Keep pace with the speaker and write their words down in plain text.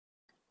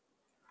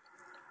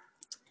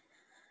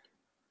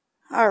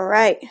All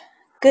right.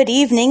 Good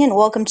evening and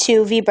welcome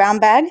to V Brown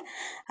Bag.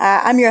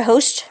 I'm your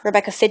host,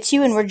 Rebecca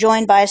Fitzhugh, and we're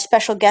joined by a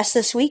special guest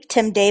this week,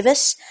 Tim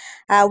Davis.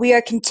 We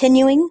are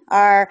continuing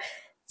our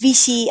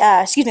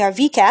our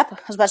VCAP. I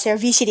was about to say our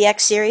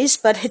VCDX series,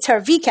 but it's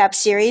our VCAP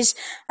series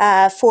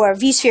for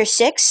vSphere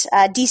 6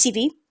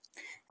 DCV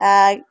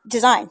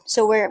design.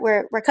 So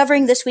we're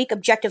covering this week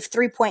Objective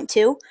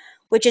 3.2,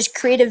 which is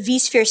create a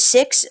vSphere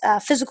 6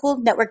 physical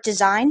network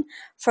design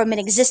from an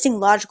existing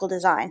logical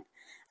design.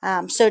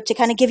 So to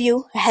kind of give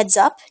you a heads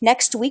up,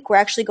 next week we're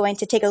actually going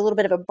to take a little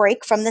bit of a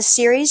break from this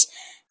series,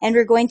 and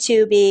we're going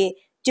to be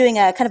doing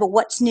a kind of a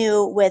what's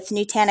new with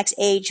Nutanix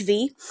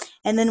AHV,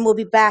 and then we'll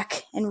be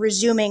back and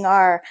resuming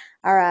our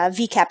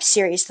VCAP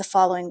series the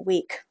following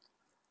week.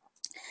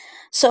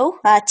 So,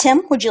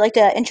 Tim, would you like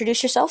to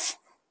introduce yourself?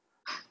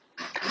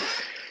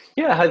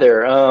 Yeah, hi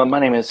there. My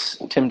name is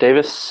Tim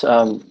Davis.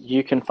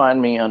 You can find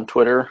me on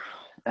Twitter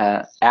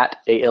at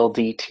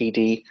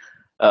ALDTD,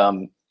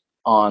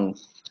 on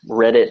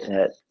Reddit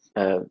at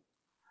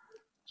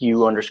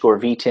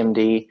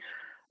U_VTimD.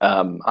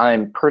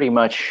 I'm pretty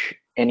much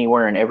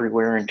anywhere and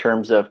everywhere in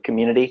terms of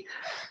community.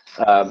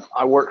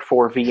 I work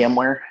for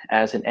VMware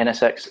as an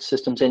NSX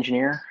systems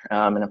engineer,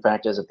 and in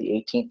fact, as of the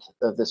 18th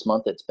of this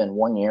month, it's been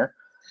 1 year.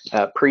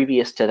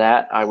 Previous to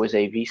that, I was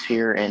a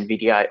vSphere and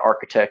VDI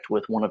architect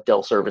with one of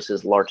Dell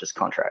Services' largest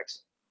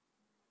contracts.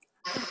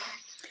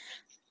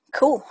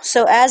 Cool.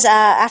 So as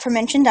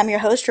aforementioned, I'm your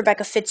host,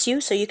 Rebecca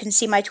Fitzhugh. So you can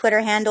see my Twitter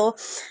handle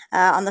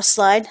on the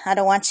slide. I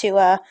don't want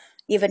to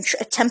even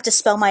attempt to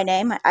spell my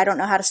name. I don't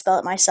know how to spell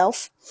it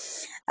myself.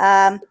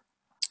 Um,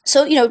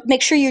 so,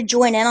 make sure you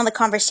join in on the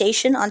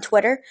conversation on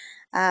Twitter.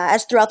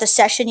 As throughout the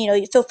session,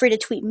 you feel free to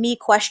tweet me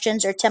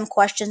questions or Tim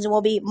questions, and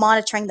we'll be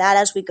monitoring that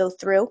as we go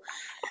through.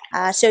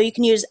 So you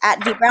can use at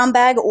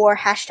VBrownBag or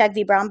hashtag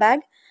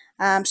VBrownBag.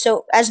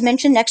 So as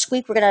mentioned, next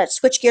week we're going to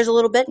switch gears a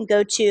little bit and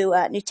go to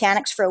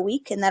Nutanix for a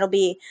week, and that'll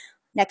be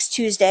next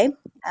Tuesday.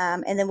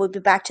 And then we'll be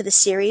back to the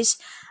series.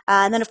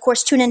 And then, of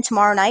course, tune in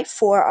tomorrow night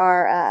for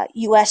our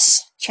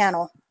US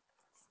channel.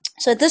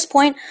 So at this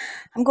point,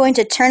 I'm going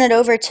to turn it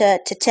over to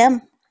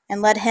Tim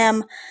and let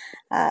him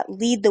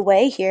lead the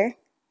way here,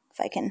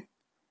 if I can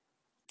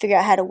figure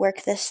out how to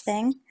work this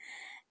thing.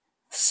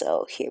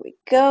 So here we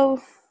go.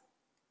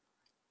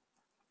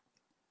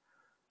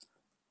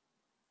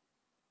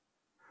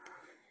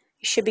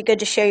 You should be good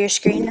to share your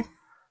screen.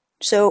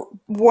 So,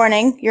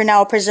 warning, you're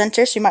now a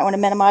presenter, so you might want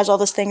to minimize all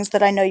those things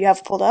that I know you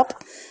have pulled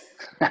up.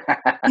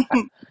 I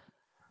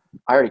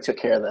already took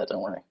care of that,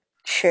 don't worry.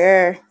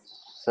 Sure.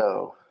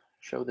 So,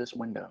 show this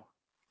window.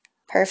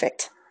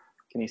 Perfect.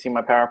 Can you see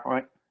my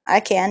PowerPoint? I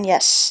can,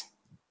 yes.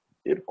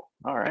 Beautiful.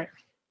 All right.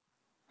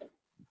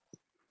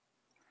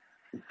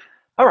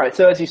 All right,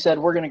 so as you said,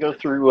 we're going to go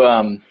through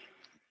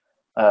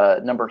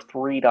number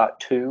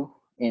 3.2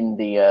 in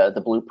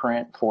the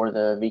blueprint for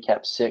the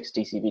VCAP 6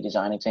 DCV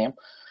design exam.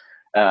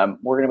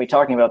 We're going to be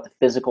talking about the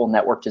physical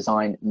network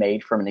design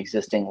made from an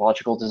existing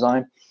logical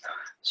design.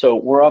 So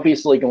we're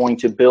obviously going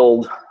to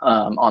build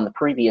on the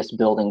previous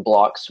building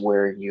blocks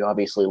where you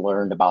obviously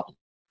learned about the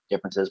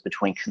differences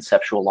between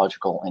conceptual,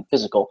 logical, and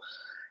physical.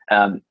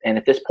 And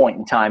at this point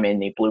in time in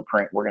the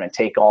blueprint, we're going to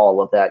take all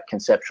of that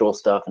conceptual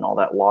stuff and all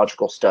that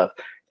logical stuff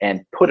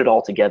and put it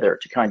all together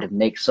to kind of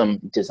make some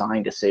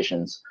design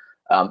decisions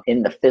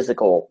in the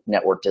physical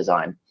network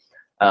design.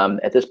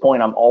 At this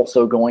point, I'm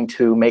also going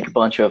to make a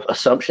bunch of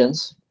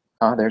assumptions.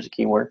 There's a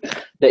keyword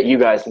that you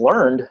guys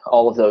learned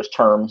all of those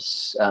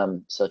terms,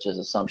 such as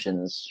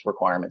assumptions,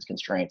 requirements,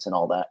 constraints, and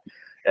all that.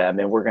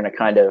 And we're going to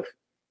kind of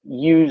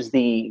use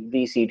the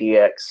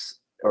VCDX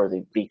or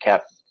the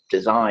VCAP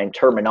design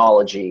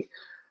terminology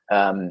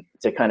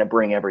to kind of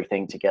bring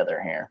everything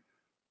together here.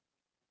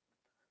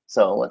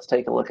 So let's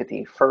take a look at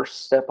the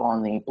first step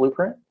on the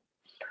blueprint.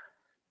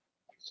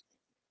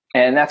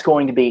 And that's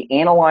going to be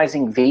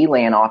analyzing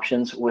VLAN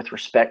options with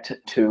respect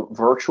to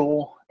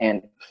virtual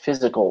and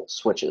physical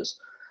switches.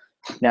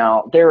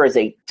 Now, there is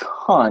a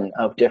ton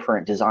of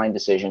different design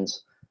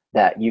decisions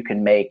that you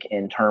can make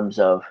in terms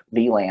of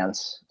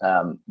VLANs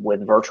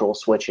with virtual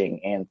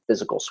switching and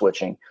physical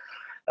switching.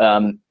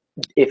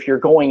 If you're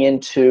going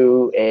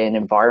into an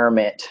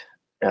environment,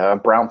 a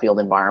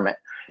brownfield environment,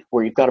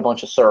 where you've got a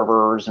bunch of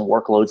servers and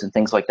workloads and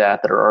things like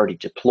that that are already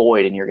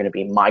deployed, and you're going to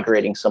be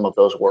migrating some of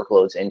those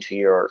workloads into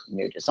your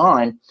new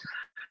design,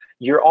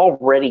 you're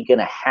already going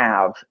to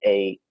have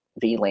a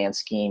VLAN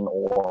scheme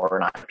or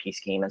an IP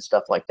scheme and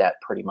stuff like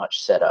that pretty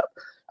much set up.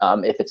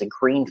 If it's a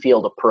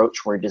greenfield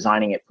approach where you're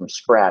designing it from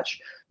scratch,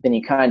 then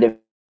you kind of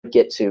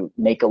get to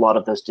make a lot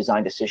of those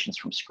design decisions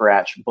from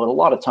scratch. But a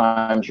lot of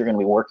times you're going to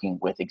be working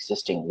with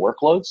existing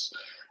workloads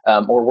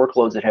or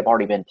workloads that have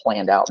already been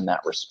planned out in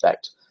that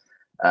respect.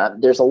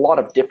 There's a lot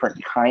of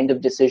different kind of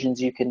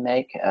decisions you can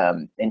make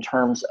in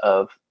terms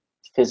of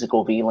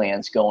physical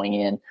VLANs going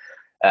in.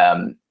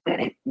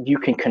 You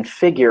can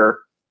configure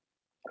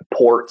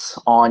ports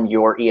on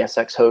your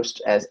ESX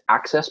host as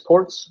access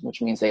ports,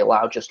 which means they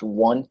allow just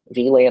one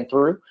VLAN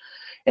through.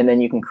 And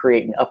then you can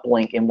create an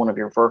uplink in one of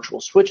your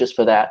virtual switches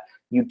for that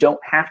you don't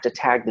have to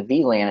tag the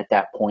VLAN at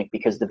that point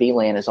because the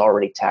VLAN is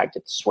already tagged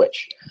at the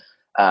switch.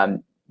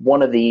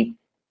 One of the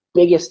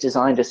biggest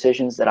design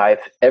decisions that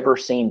I've ever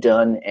seen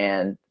done,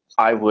 and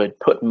I would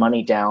put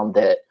money down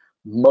that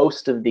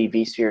most of the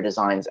vSphere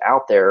designs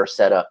out there are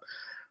set up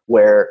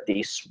where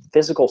the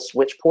physical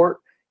switch port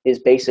is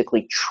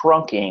basically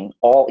trunking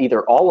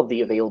either all of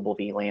the available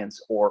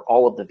VLANs or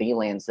all of the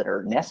VLANs that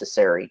are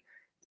necessary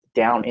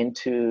down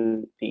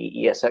into the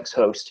ESX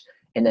host,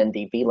 and then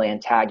the VLAN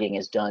tagging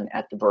is done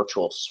at the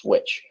virtual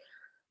switch.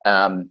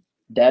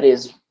 That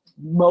is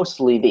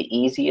mostly the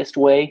easiest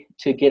way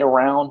to get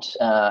around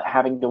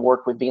having to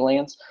work with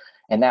VLANs,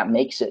 and that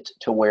makes it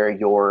to where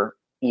your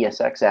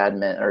ESX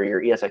admin or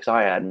your ESXi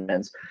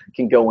admins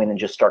can go in and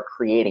just start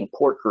creating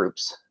port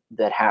groups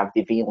that have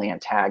the VLAN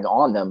tag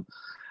on them,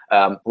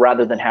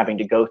 rather than having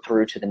to go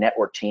through to the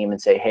network team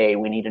and say, hey,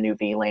 we need a new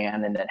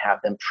VLAN, and then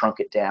have them trunk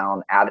it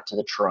down, add it to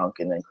the trunk,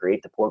 and then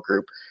create the port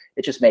group.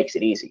 It just makes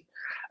it easy.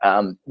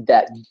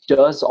 That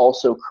does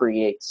also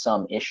create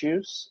some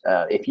issues.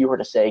 If you were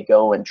to say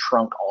go and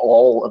trunk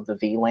all of the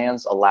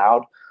VLANs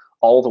allowed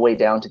all the way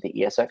down to the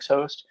ESX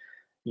host,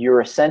 you're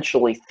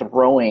essentially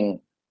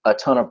throwing a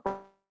ton of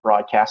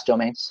broadcast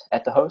domains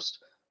at the host.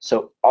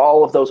 So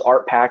all of those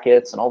ARP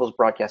packets and all those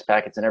broadcast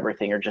packets and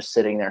everything are just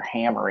sitting there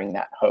hammering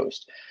that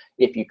host.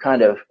 If you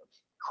kind of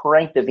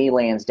crank the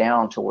VLANs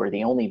down to where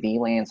the only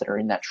VLANs that are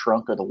in that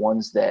trunk are the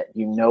ones that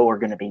you know are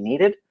going to be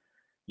needed,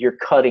 you're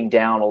cutting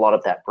down a lot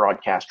of that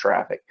broadcast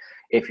traffic.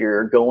 If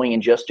you're going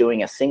and just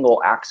doing a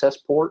single access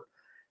port,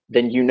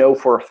 then you know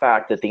for a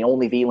fact that the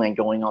only VLAN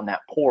going on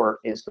that port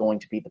is going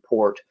to be the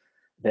port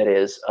that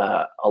is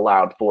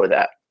allowed for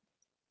that.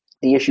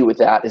 The issue with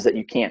that is that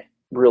you can't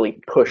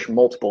really push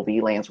multiple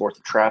VLANs worth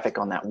of traffic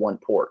on that one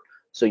port.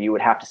 So you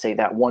would have to say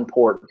that one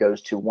port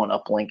goes to one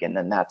uplink, and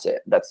then that's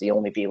it. That's the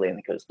only VLAN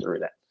that goes through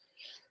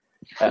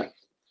that.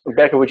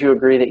 Rebecca, would you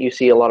agree that you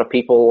see a lot of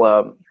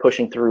people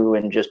pushing through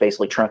and just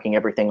basically trunking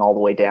everything all the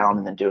way down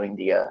and then doing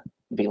the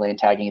VLAN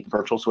tagging at the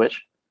virtual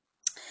switch?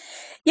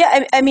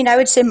 Yeah, I mean, I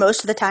would say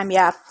most of the time,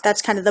 yeah,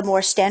 that's kind of the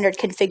more standard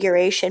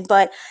configuration.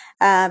 But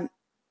and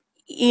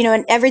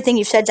everything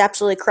you've said is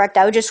absolutely correct.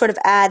 I would just sort of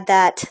add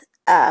that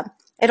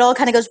it all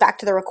kind of goes back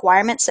to the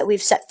requirements that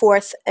we've set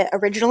forth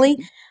originally.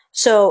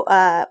 So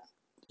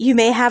you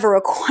may have a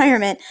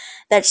requirement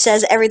that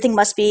says everything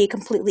must be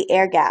completely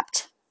air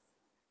gapped,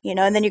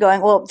 and then you're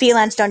going, well,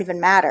 VLANs don't even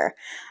matter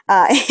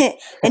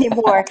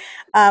anymore,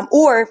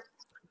 or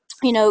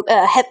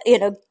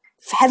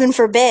heaven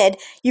forbid,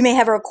 you may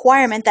have a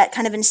requirement that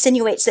kind of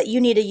insinuates that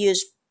you need to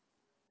use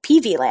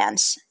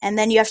PVLANs, and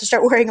then you have to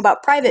start worrying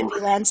about private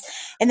VLANs,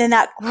 and then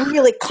that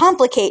really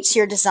complicates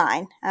your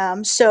design.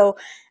 I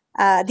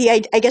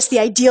guess the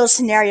ideal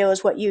scenario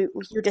is what you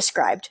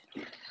described.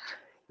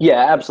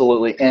 Yeah,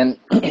 absolutely. And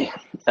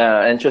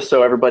just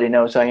so everybody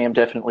knows, I am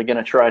definitely going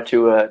to try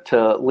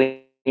to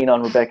lean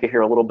on Rebecca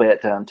here a little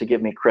bit to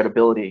give me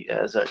credibility,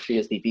 as she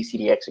is the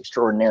VCDX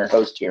extraordinaire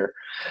host here.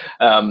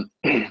 Um,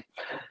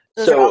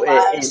 Those are all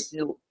so lies.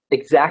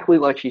 exactly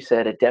like she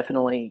said, it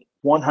definitely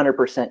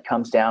 100%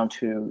 comes down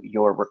to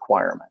your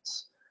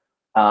requirements.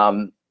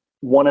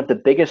 One of the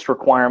biggest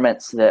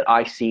requirements that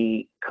I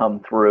see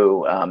come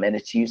through, and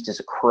it's used as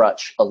a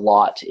crutch a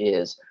lot,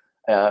 is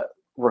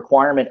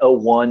requirement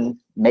 01,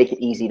 make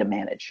it easy to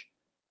manage.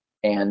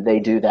 And they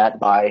do that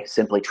by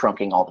simply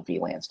trunking all the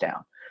VLANs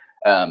down.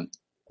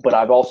 But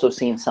I've also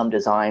seen some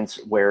designs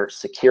where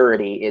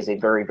security is a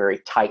very, very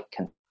tight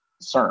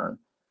concern.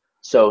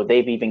 So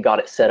they've even got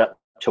it set up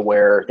to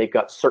where they've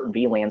got certain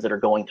VLANs that are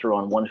going through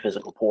on one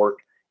physical port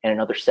and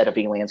another set of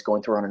VLANs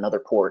going through on another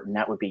port, and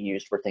that would be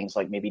used for things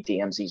like maybe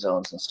DMZ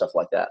zones and stuff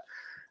like that.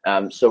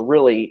 So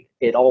really,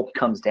 it all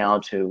comes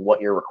down to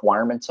what your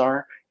requirements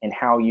are and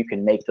how you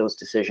can make those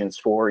decisions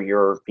for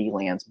your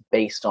VLANs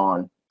based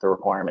on the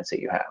requirements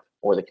that you have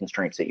or the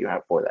constraints that you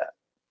have for that.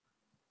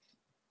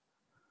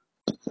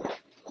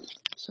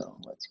 So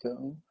let's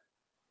go.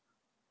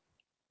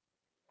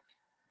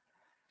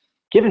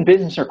 Given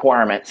business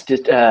requirements,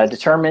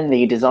 determine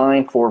the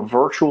design for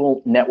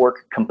virtual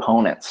network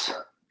components.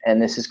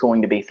 And this is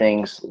going to be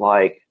things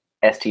like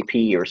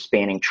STP or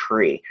spanning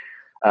tree,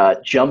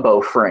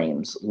 jumbo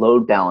frames,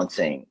 load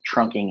balancing,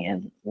 trunking,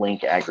 and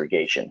link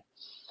aggregation.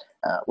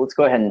 Let's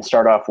go ahead and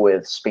start off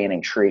with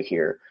spanning tree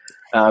here.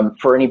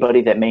 For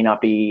anybody that may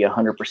not be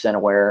 100%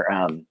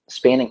 aware,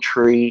 spanning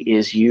tree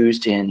is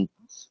used in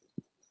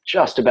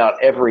just about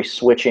every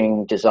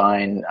switching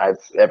design I've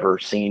ever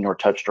seen or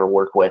touched or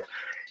worked with.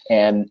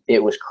 And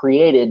it was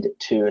created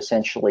to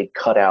essentially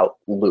cut out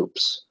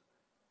loops.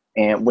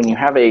 And when you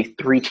have a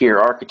three-tier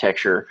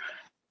architecture,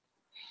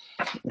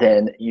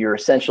 then you're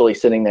essentially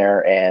sitting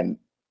there and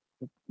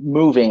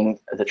moving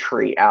the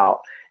tree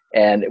out.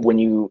 And when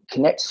you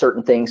connect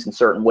certain things in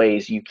certain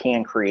ways, you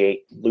can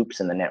create loops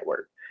in the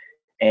network.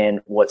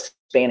 And what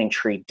spanning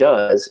tree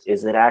does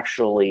is it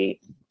actually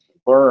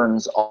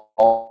learns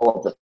all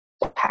of the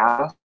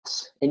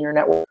paths in your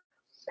network,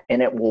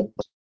 and it will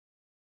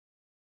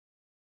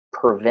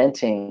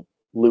preventing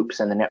loops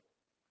in the network.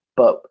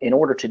 But in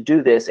order to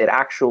do this, it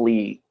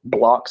actually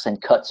blocks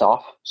and cuts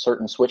off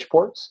certain switch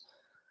ports.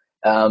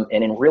 And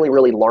in really,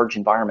 really large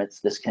environments,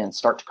 this can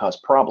start to cause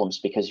problems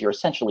because you're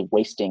essentially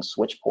wasting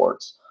switch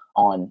ports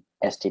on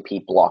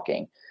STP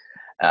blocking.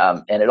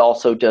 And it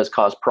also does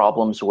cause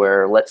problems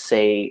where, let's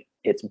say,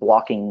 it's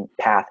blocking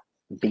path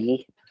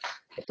B,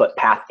 but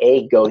path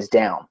A goes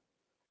down.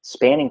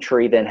 Spanning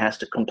tree then has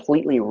to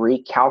completely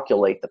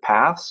recalculate the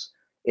paths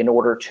in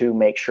order to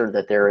make sure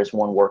that there is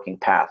one working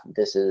path.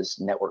 This is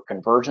network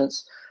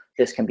convergence.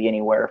 This can be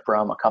anywhere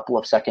from a couple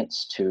of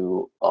seconds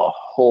to a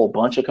whole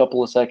bunch of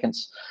couple of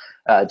seconds,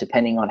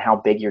 depending on how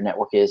big your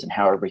network is and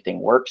how everything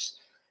works.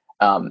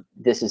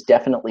 This is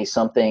definitely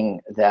something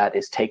that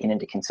is taken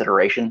into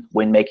consideration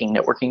when making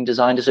networking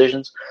design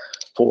decisions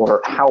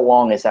for how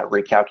long is that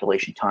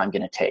recalculation time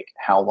going to take?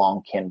 How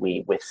long can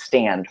we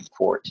withstand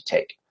for it to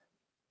take?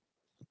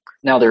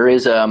 Now, there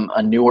is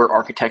a newer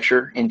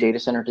architecture in data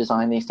center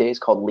design these days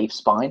called leaf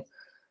spine,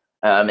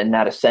 and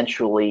that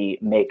essentially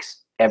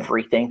makes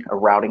everything a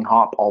routing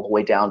hop all the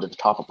way down to the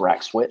top of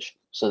rack switch,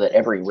 so that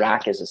every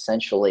rack is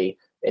essentially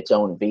its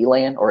own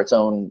VLAN or its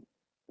own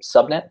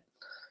subnet,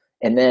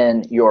 and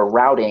then you're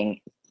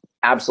routing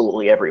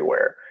absolutely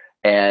everywhere.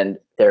 And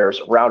there's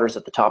routers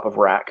at the top of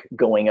rack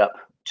going up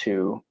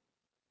to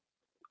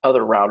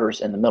other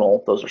routers in the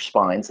middle. Those are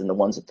spines, and the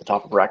ones at the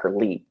top of rack are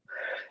leaf.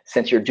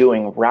 Since you're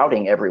doing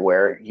routing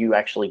everywhere, you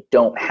actually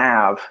don't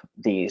have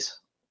these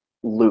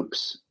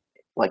loops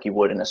like you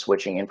would in a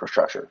switching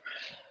infrastructure.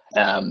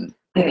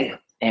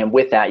 And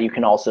with that, you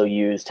can also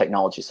use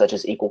technology such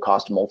as equal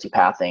cost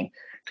multipathing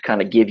to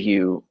kind of give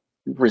you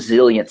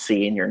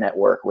resiliency in your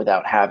network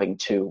without having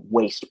to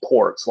waste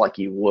ports like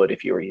you would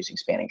if you were using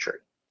spanning tree.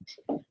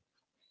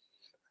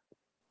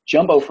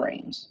 Jumbo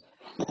frames.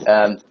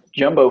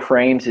 Jumbo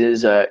frames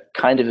is a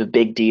kind of a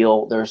big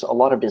deal. There's a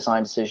lot of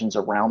design decisions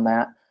around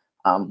that.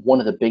 One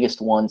of the biggest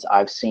ones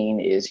I've seen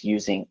is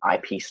using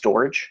IP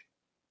storage.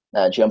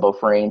 Jumbo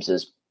frames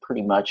is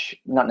pretty much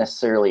not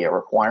necessarily a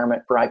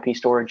requirement for IP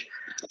storage,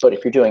 but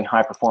if you're doing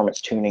high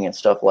performance tuning and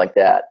stuff like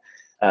that,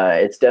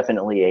 it's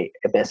definitely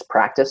a best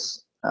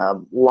practice.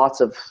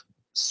 Lots of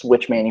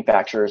switch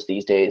manufacturers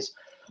these days,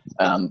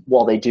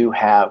 while they do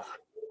have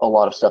a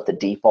lot of stuff that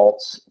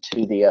defaults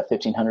to the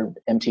 1500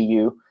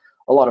 MTU,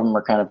 a lot of them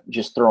are kind of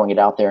just throwing it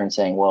out there and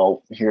saying,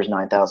 well, here's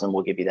 9,000,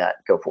 we'll give you that,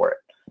 go for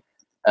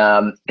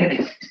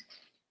it.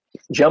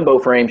 Jumbo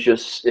frames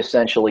just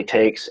essentially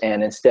takes,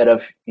 and instead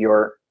of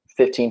your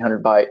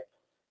 1500 byte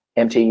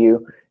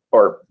MTU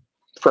or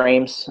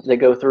frames that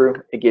go through,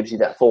 it gives you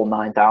that full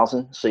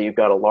 9,000. So you've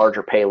got a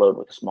larger payload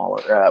with a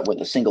smaller,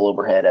 with a single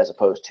overhead as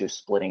opposed to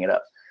splitting it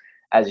up,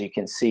 as you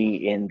can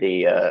see in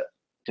the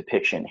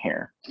depiction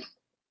here.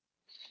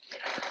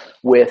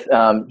 With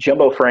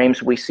jumbo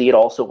frames, we see it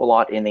also a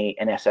lot in the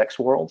NSX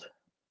world.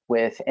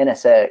 With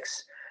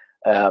NSX,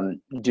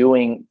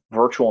 doing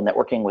virtual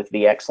networking with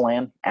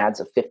VXLAN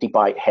adds a 50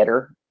 byte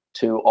header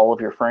to all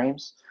of your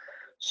frames.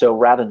 So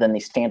rather than the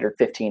standard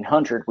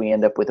 1500, we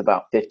end up with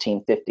about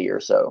 1550 or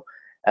so.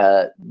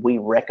 We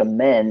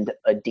recommend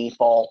a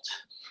default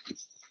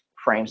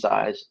frame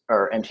size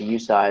or MTU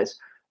size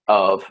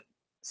of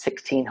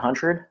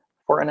 1600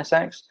 for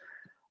NSX.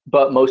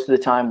 But most of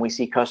the time we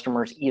see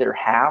customers either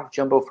have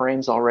jumbo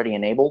frames already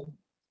enabled,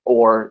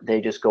 or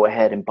they just go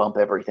ahead and bump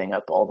everything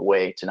up all the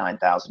way to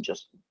 9,000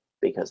 just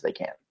because they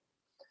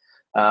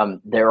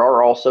can. There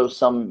are also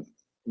some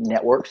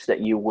networks that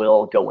you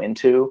will go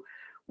into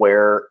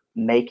where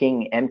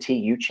making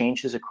MTU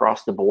changes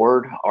across the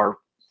board are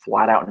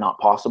flat out not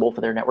possible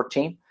for their network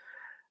team.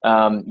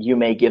 You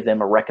may give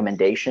them a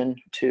recommendation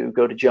to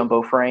go to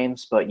jumbo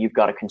frames, but you've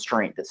got a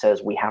constraint that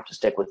says we have to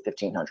stick with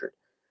 1500.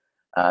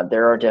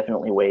 There are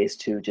definitely ways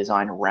to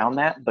design around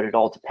that, but it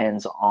all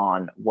depends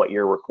on what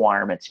your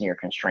requirements and your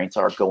constraints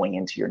are going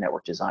into your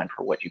network design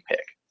for what you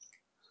pick.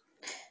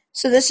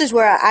 So this is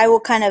where I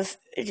will kind of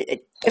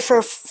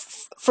differ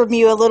from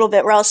you a little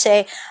bit, where I'll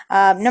say,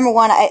 number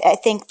one, I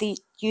think the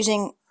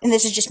using, and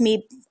this is just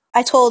me,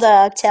 I told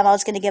Tim I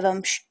was going to give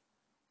him,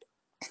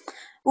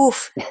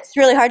 oof, it's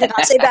really hard to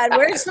not say bad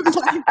words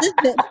sometimes,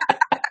 isn't it?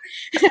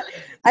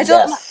 I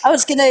told him Yes, I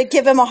was going to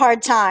give him a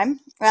hard time,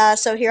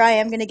 so here I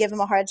am going to give him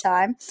a hard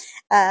time.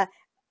 Uh,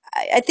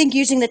 I think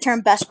using the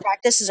term best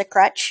practice is a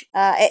crutch,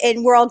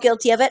 and we're all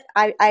guilty of it.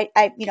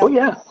 oh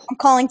yeah, I'm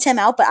calling Tim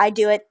out, but I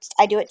do it.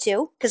 I do it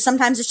too because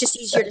sometimes it's just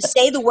easier to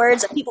say the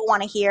words that people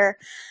want to hear,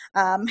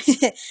 um,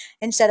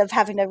 instead of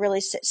having to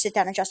really sit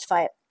down and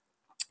justify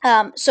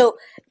it. So,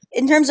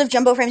 in terms of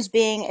jumbo frames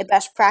being a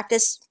best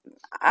practice,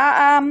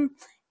 um,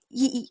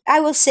 I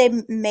will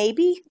say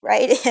maybe,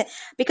 right?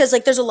 Because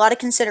like there's a lot of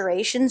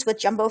considerations with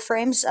jumbo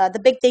frames.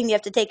 The big thing you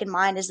have to take in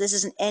mind is this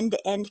is an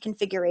end-to-end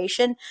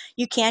configuration.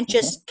 You can't mm-hmm.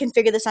 just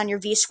configure this on your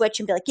vSwitch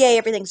and be like, "Yay,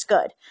 everything's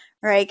good,"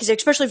 right? Because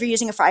especially if you're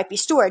using it for IP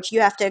storage, you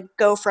have to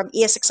go from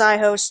ESXi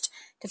host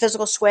to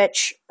physical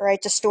switch,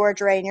 right, to storage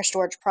array and your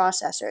storage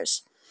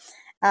processors.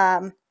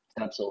 Um,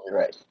 Absolutely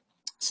right.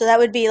 so that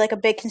would be like a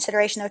big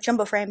consideration of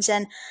jumbo frames,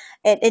 and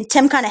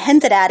Tim kind of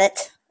hinted at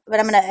it but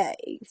I'm going to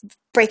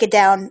break it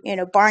down,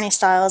 Barney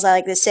style, as I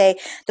like to say.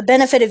 The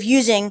benefit of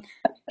using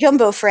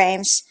jumbo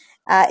frames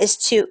is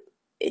to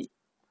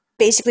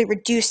basically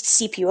reduce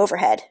CPU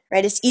overhead,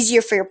 right? It's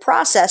easier for your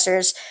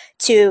processors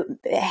to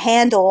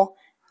handle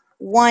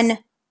one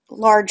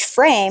large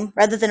frame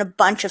rather than a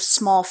bunch of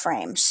small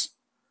frames,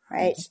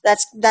 right? Mhm.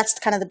 That's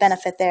kind of the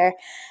benefit there.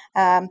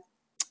 Um,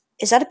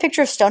 is that a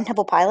picture of Stone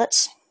Temple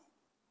Pilots?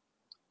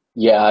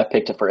 Yeah, I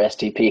picked it for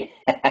STP.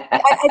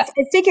 I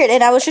figured,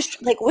 and I was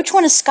just like, which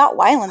one is Scott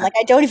Weiland? Like,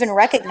 I don't even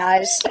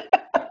recognize.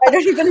 I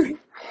don't even.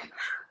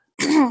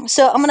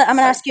 So I'm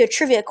gonna ask you a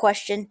trivia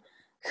question.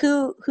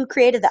 Who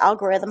created the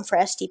algorithm for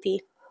STP?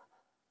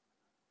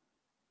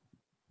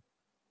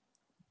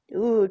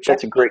 Ooh, That's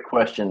a Jeopardy! great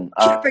question.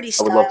 Jeopardy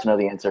I would love style. to know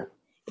the answer.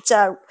 It's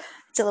a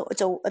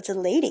it's a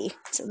lady.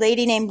 It's a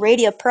lady named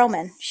Radia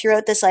Perlman. She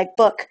wrote this like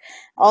book,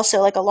 also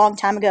like a long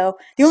time ago.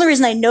 The only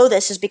reason I know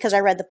this is because I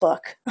read the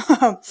book.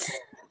 Of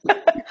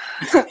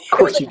It was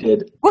course you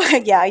did.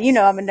 like, yeah,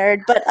 I'm a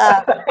nerd, but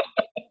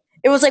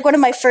it was like one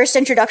of my first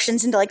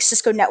introductions into like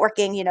Cisco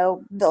networking.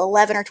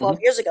 11 or 12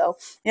 Mhm. years ago.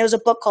 And it was a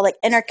book called like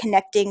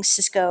Interconnecting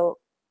Cisco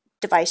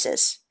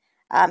Devices.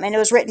 And it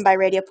was written by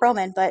Radia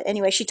Perlman. But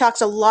anyway, she talks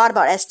a lot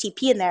about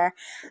STP in there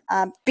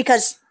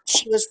because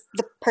she was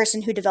the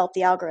person who developed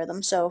the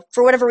algorithm. So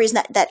for whatever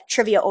reason, that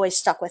trivia always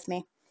stuck with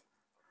me.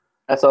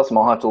 That's awesome.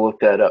 I'll have to look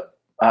that up.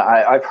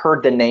 I've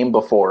heard the name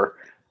before.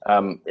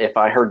 If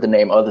I heard the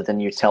name other than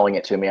you telling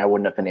it to me, I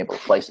wouldn't have been able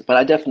to place it. But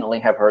I definitely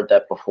have heard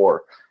that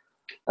before.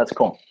 That's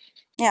cool.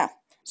 Yeah.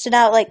 So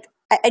now, like,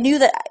 I knew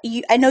that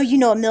I know you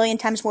know a million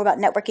times more about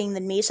networking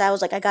than me. So I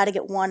was like, I got to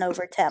get one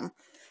over Tim.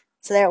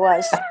 So there it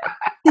was.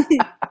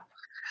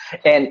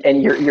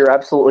 And you're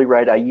absolutely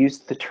right. I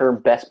used the term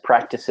best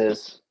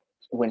practices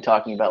when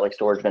talking about like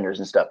storage vendors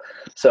and stuff.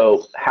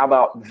 So how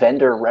about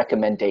vendor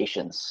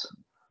recommendations?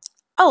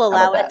 I'll How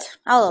about allow that? it.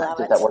 I'll Does allow that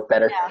does it. that work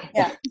better?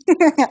 Yeah.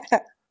 Yeah.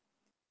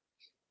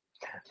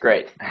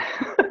 Great.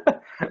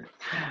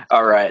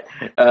 All right.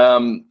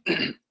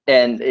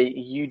 And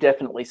you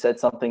definitely said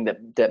something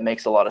that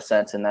makes a lot of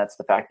sense, and that's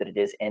the fact that it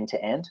is end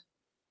to end.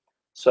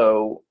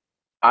 So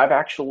I've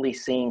actually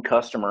seen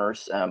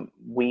customers.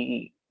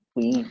 We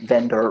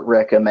vendor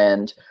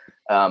recommend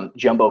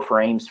jumbo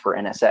frames for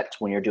NSX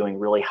when you're doing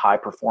really high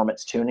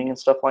performance tuning and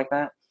stuff like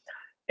that.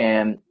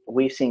 And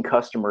we've seen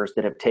customers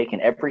that have taken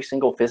every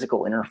single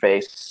physical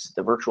interface,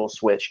 the virtual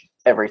switch,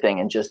 everything,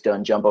 and just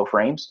done jumbo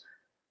frames.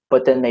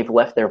 But then they've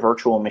left their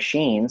virtual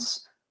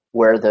machines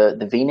where the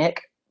VNIC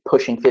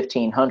pushing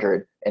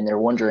 1500, and they're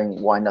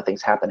wondering why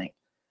nothing's happening.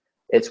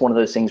 It's one of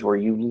those things where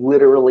you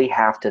literally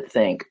have to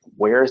think,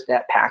 where is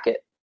that packet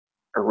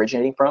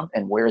originating from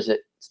and where is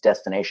its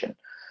destination?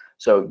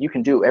 So you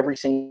can do every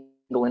single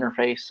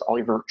interface, all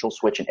your virtual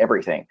switch and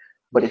everything.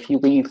 But if you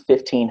leave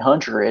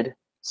 1500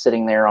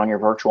 sitting there on your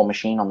virtual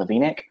machine on the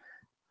VNIC,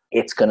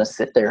 it's going to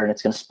sit there and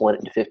it's going to split it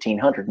into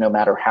 1500 no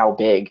matter how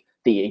big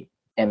the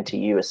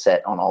MTU is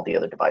set on all the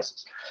other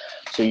devices.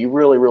 So you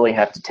really, really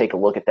have to take a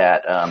look at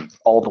that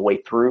all the way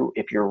through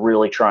if you're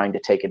really trying to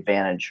take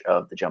advantage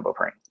of the jumbo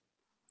frame.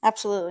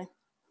 Absolutely.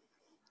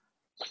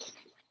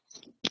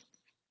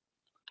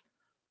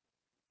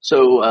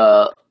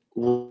 So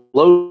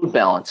load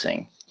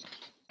balancing.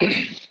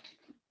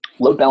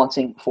 Load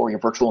balancing for your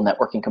virtual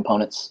networking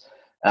components.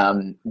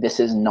 This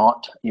is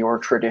not your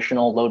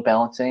traditional load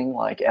balancing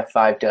like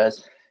F5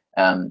 does.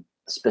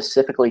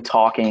 Specifically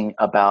talking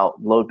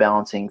about load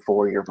balancing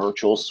for your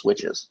virtual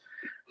switches.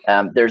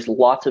 There's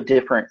lots of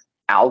different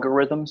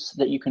algorithms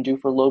that you can do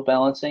for load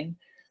balancing.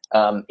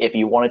 If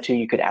you wanted to,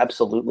 you could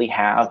absolutely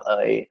have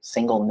a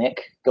single NIC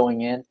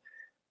going in.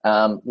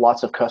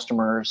 Lots of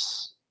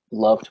customers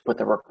love to put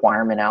the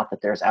requirement out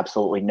that there's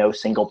absolutely no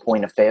single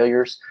point of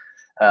failures.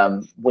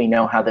 We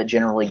know how that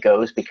generally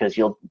goes because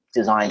you'll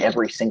design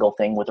every single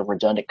thing with a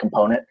redundant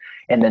component,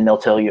 and then they'll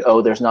tell you,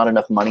 oh, there's not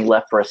enough money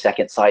left for a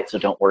second site, so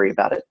don't worry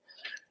about it.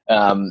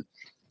 Um,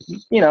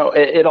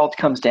 it all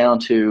comes down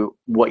to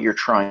what you're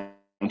trying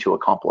to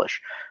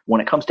accomplish.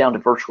 When it comes down to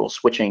virtual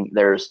switching,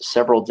 there's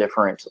several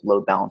different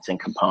load balancing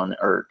component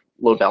or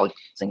load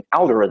balancing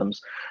algorithms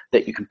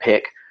that you can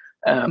pick.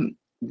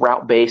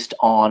 Route based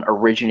on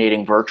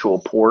originating virtual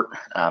port.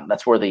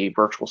 That's where the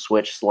virtual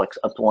switch selects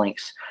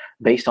uplinks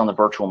based on the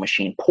virtual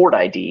machine port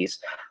IDs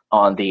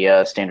on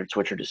the standard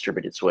switch or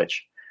distributed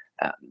switch.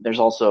 There's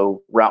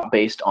also route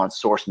based on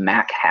source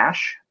MAC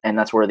hash, and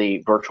that's where the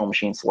virtual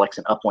machine selects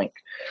an uplink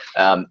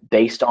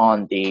based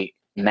on the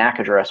MAC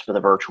address for the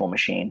virtual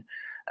machine.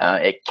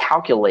 It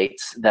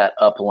calculates that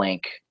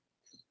uplink.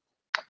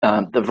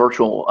 The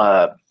virtual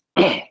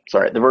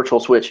the virtual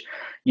switch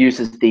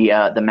uses the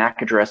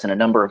MAC address and a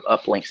number of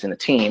uplinks in the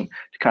team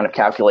to kind of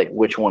calculate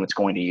which one it's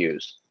going to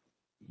use.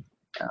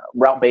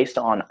 Route based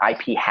on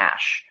IP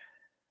hash.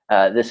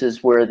 This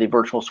is where the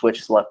virtual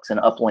switch selects an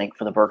uplink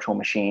for the virtual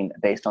machine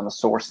based on the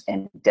source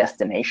and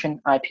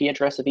destination IP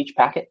address of each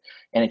packet,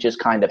 and it just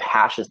kind of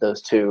hashes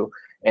those two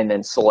and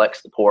then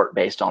selects the port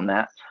based on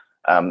that.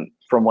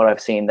 From what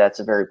I've seen, that's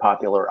a very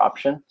popular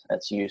option.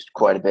 That's used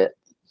quite a bit.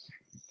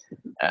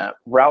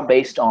 Route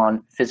based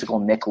on physical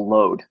NIC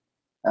load.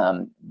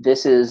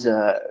 This is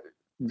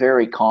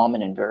very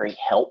common and very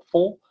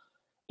helpful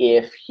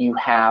if you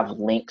have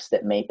links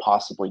that may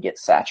possibly get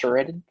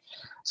saturated.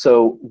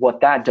 So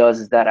what that does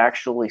is that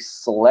actually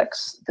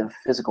selects the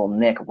physical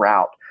NIC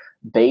route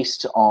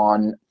based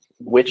on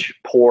which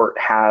port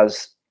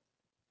has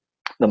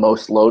the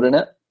most load in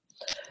it.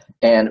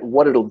 And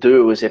what it'll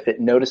do is if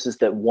it notices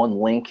that one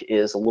link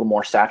is a little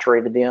more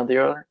saturated than the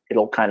other,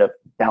 it'll kind of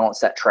balance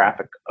that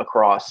traffic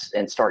across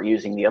and start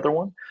using the other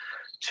one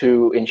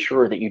to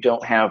ensure that you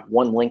don't have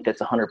one link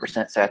that's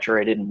 100%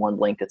 saturated and one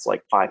link that's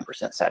like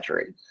 5%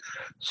 saturated.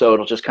 So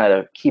it'll just kind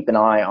of keep an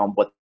eye on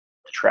what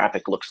the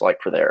traffic looks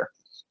like for there.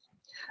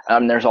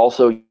 There's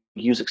also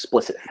use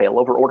explicit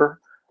failover order.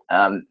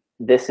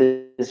 This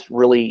is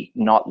really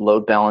not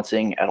load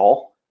balancing at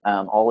all.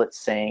 All it's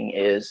saying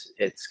is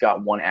it's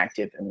got one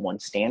active and one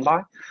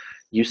standby.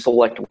 You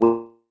select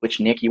which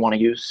NIC you want to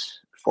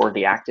use for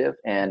the active,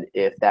 and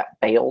if that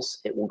fails,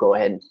 it will go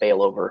ahead and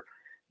fail over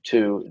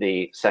to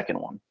the second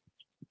one.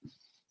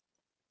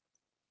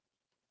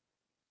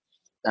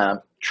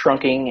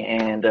 Trunking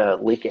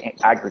and link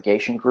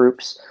aggregation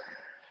groups.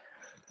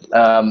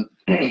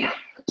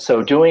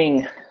 So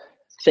doing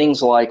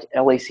things like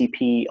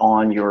LACP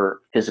on your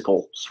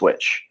physical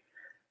switch.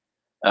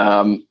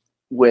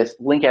 With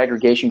link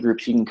aggregation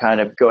groups, you can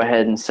kind of go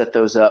ahead and set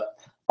those up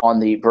on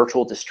the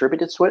virtual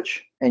distributed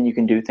switch, and you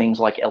can do things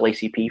like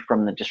LACP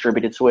from the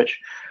distributed switch,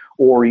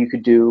 or you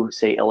could do,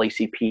 say,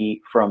 LACP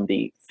from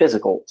the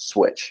physical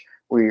switch,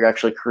 where you're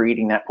actually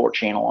creating that port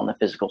channel on the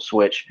physical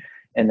switch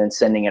and then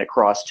sending it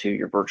across to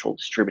your virtual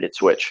distributed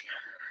switch.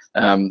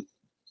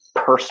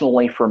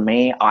 Personally, for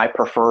me, I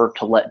prefer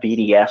to let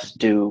VDS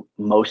do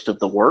most of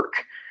the work,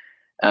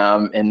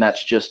 and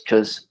that's just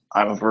because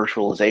I'm a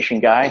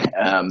virtualization guy.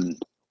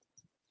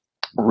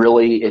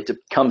 Really, it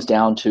comes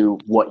down to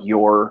what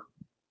your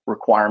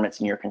requirements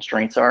and your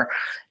constraints are.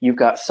 You've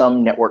got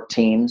some network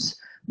teams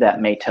that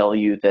may tell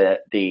you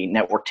that the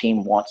network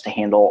team wants to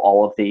handle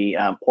all of the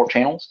port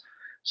channels.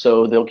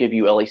 So they'll give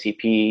you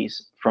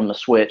LACPs from the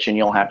switch, and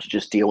you'll have to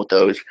just deal with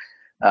those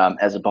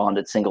as a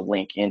bonded single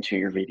link into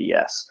your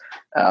VDS.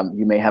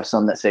 You may have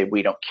some that say,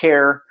 we don't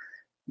care.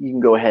 You can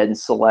go ahead and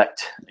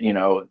select,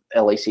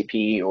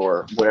 LACP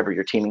or whatever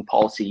your teaming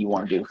policy you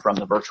want to do from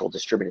the virtual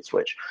distributed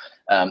switch.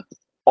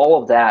 All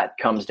of that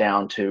comes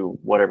down to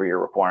whatever your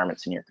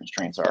requirements and your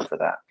constraints are for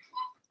that.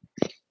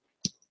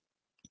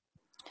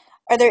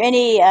 Are there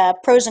any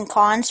pros and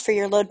cons for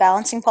your load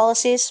balancing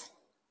policies?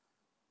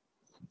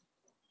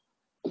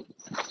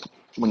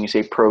 When you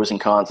say pros and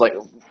cons, like,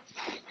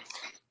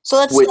 so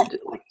let's like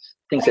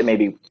things that may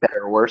be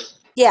better or worse?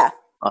 Yeah.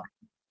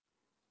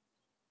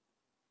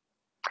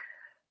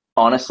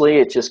 Honestly,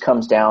 it just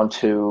comes down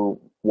to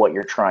what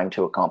you're trying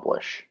to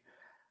accomplish.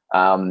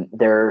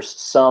 There's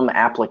some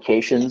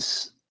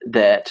applications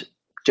that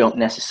don't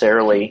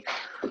necessarily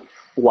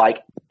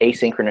like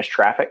asynchronous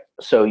traffic,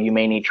 so you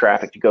may need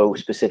traffic to go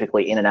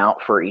specifically in and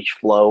out for each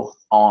flow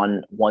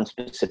on one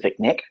specific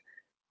NIC.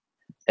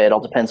 It all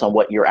depends on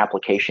what your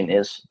application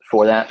is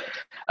for that.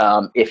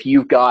 If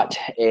you've got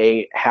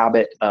a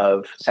habit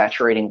of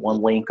saturating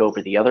one link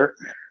over the other,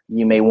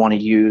 you may want to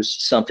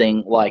use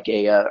something like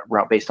a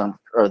route based on,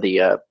 or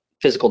the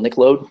physical NIC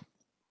load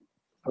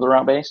for the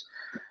route base.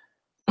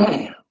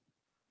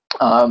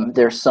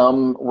 There's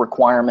some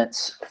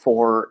requirements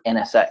for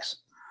NSX.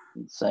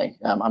 Say,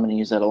 I'm going to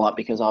use that a lot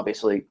because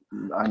obviously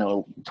I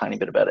know a tiny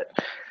bit about it.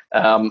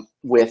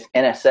 With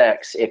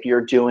NSX, if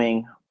you're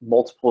doing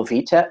multiple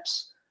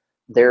VTEPs,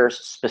 there's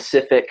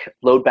specific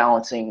load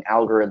balancing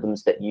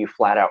algorithms that you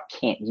flat out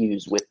can't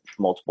use with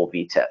multiple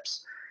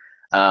VTEPs,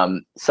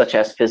 such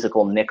as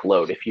physical NIC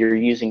load. If you're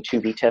using two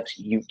VTEPs,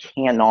 you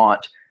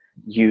cannot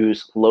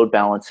use load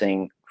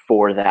balancing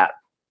for that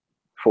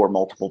for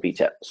multiple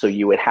VTEP. So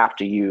you would have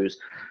to use,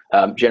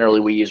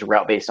 generally we use a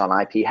route based on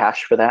IP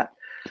hash for that.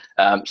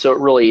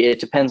 So it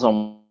depends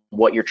on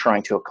what you're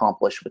trying to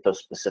accomplish with those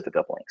specific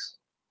uplinks.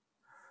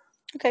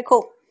 Okay,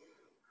 cool.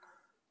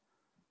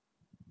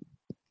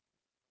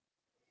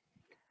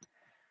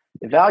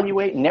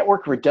 Evaluate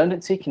network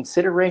redundancy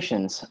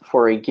considerations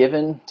for a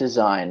given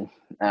design.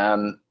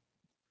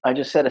 I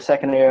just said a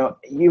second ago,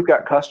 you've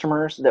got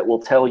customers that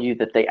will tell you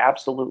that they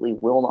absolutely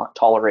will not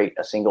tolerate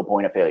a single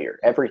point of failure.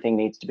 Everything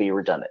needs to be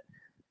redundant.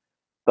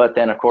 But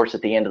then, of course,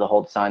 at the end of the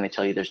whole design, they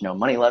tell you there's no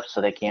money left,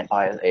 so they can't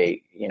buy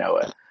a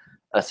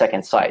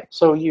second site.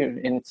 So you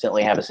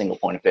instantly have a single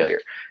point of failure.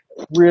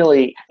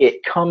 Really,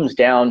 it comes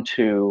down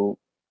to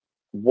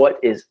what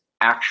is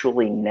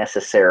actually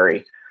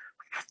necessary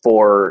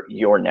for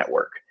your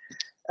network.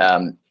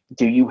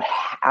 Do you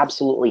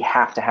absolutely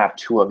have to have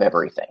two of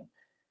everything?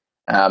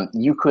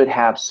 You could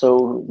have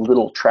so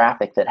little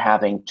traffic that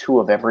having two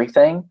of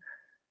everything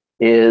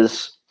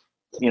is,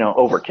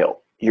 overkill.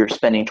 You're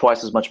spending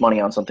twice as much money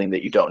on something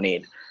that you don't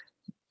need.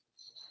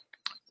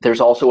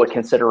 There's also a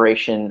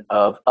consideration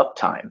of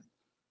uptime.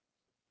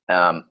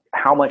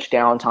 How much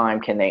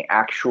downtime can they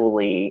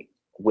actually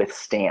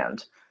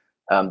withstand?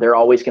 They're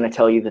always going to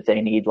tell you that they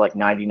need like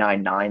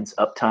 99.9s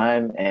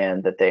uptime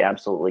and that they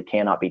absolutely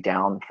cannot be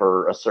down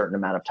for a certain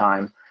amount of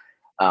time.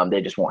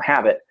 They just won't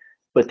have it.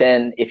 But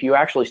then if you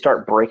actually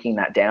start breaking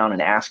that down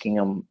and asking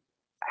them,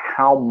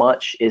 how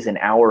much is an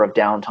hour of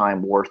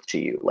downtime worth to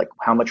you? Like,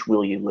 how much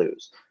will you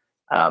lose?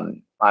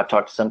 I've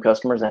talked to some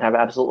customers that have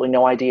absolutely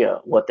no idea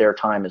what their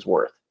time is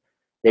worth.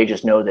 They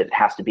just know that it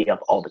has to be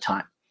up all the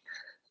time.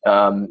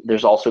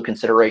 There's also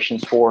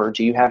considerations for,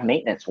 do you have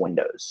maintenance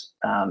windows?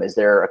 Is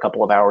there a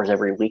couple of hours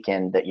every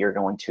weekend that you're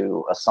going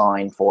to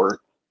assign for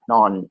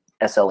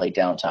non-SLA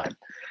downtime?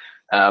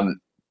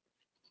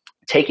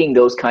 Taking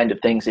those kind of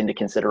things into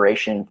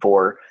consideration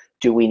for,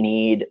 do we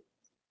need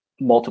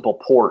multiple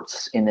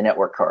ports in the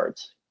network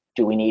cards?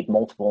 Do we need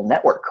multiple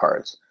network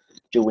cards?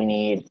 Do we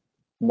need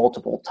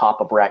multiple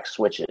top-of-rack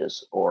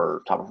switches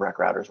or top-of-rack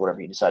routers,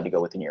 whatever you decide to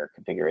go with in your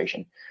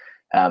configuration?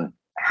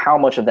 How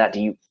much of that do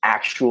you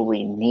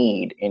actually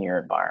need in your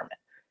environment?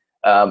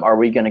 Are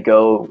we going to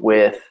go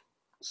with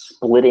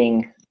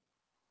splitting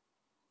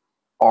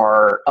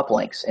our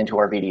uplinks into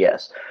our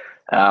VDS?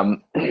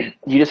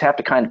 You just have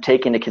to kind of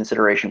take into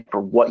consideration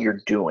for what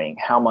you're doing,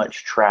 how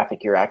much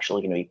traffic you're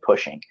actually going to be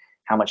pushing,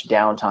 how much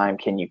downtime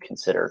can you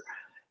consider,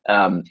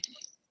 and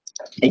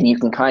you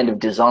can kind of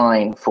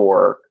design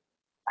for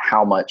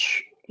how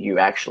much you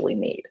actually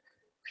need.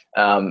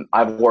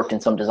 I've worked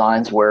in some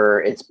designs where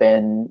it's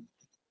been,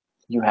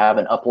 you have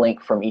an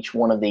uplink from each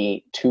one of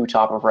the 2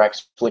 top-of-rack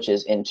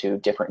switches into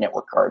different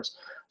network cards,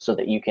 so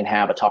that you can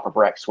have a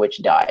top-of-rack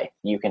switch die,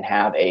 you can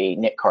have a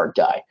NIC card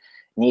die,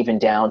 and even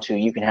down to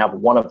you can have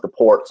one of the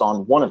ports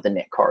on one of the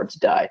NIC cards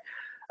die.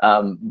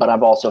 But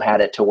I've also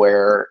had it to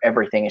where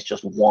everything is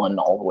just one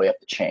all the way up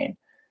the chain.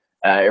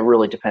 It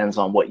really depends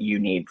on what you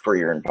need for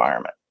your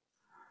environment.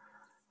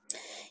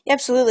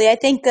 Absolutely. I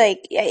think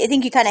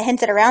you kind of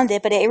hinted around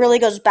it, but it really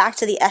goes back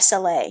to the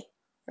SLA,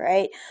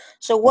 right?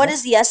 So what Mm-hmm.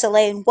 is the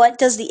SLA, and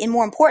and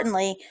more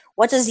importantly,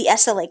 what does the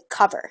SLA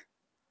cover,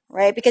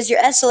 right? Because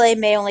your SLA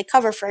may only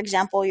cover, for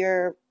example,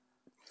 your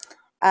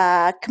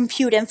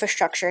compute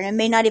infrastructure, and it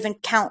may not even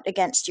count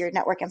against your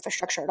network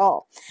infrastructure at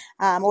all.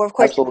 Or of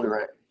course, Absolutely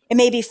right. it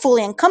may be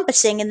fully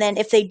encompassing, and then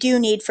if they do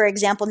need, for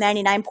example,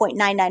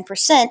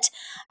 99.99%,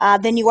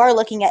 then you are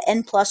looking at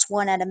N plus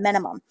one at a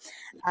minimum.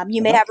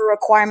 You may Mm-hmm. have a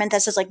requirement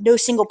that says like no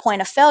single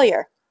point of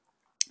failure.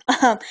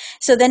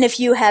 So then if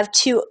you have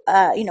two,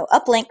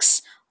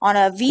 uplinks on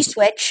a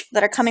vSwitch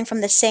that are coming from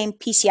the same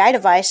PCI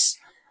device,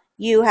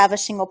 you have a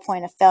single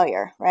point of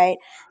failure, right?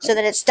 So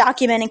that it's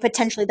documenting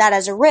potentially that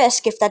as a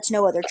risk if that's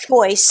no other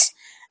choice,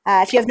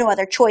 if you have no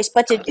other choice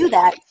but to do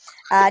that,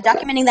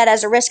 documenting that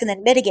as a risk and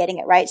then mitigating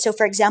it, right? So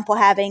for example,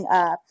 having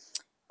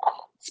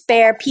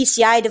spare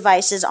PCI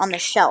devices on the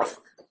shelf.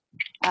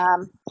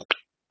 Um,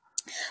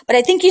 but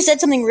I think you said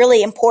something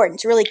really important.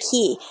 It's really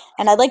key,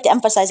 and I'd like to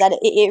emphasize that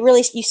it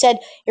really. You said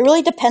it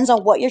really depends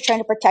on what you're trying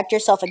to protect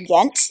yourself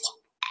against,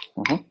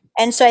 Mm-hmm.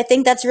 and so I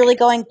think that's really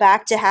going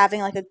back to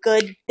having like a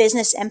good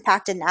business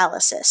impact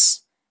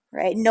analysis,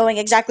 right? Knowing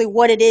exactly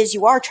what it is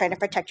you are trying to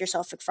protect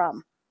yourself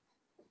from.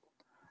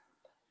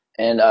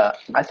 And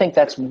I think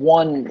that's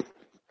one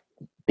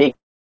big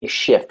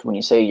shift when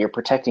you say you're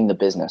protecting the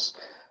business.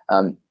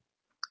 Um,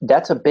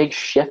 that's a big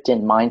shift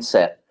in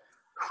mindset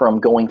from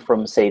going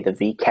from, say, the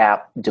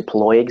VCAP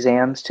deploy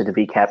exams to the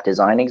VCAP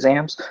design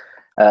exams.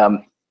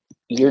 Um,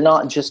 you're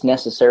not just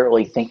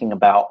necessarily thinking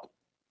about,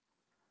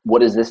 what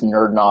does this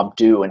nerd knob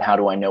do and how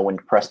do I know when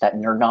to press that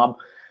nerd knob?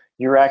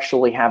 You're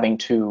actually having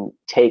to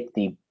take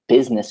the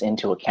business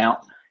into account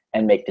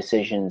and make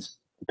decisions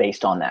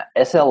based on that.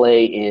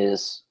 SLA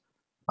is,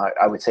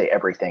 I would say,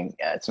 everything.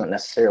 It's not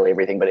necessarily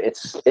everything, but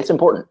it's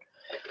important.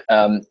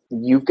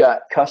 You've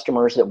got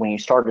customers that when you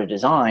start a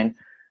design,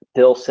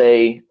 they'll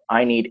say,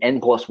 I need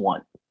N plus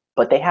one,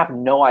 but they have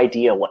no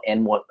idea what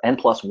N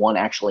plus one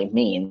actually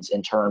means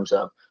in terms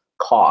of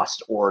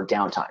cost or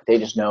downtime. They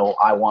just know,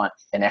 I want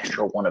an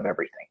extra one of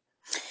everything.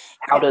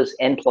 How Yeah. does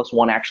N plus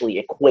one actually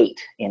equate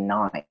in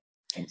nines?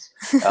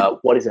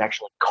 What does it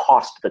actually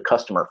cost the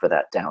customer for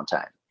that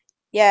downtime?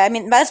 Yeah, I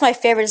mean that's my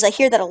favorite. Is I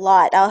hear that a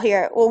lot. I'll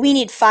hear, well, we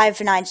need 5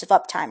 nines of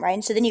uptime, right?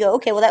 And so then you go,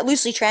 okay, well that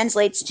loosely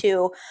translates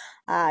to,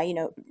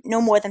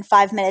 no more than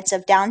 5 minutes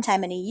of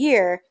downtime in a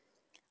year.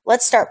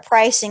 Let's start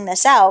pricing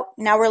this out.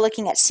 Now we're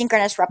looking at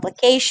synchronous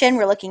replication.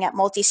 We're looking at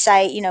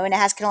multi-site, and it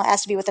has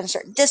to be within a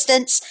certain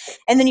distance.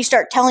 And then you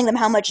start telling them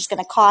how much it's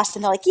going to cost,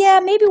 and they're like, yeah,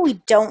 maybe we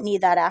don't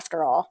need that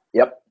after all.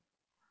 Yep.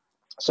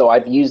 So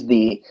I've used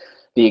the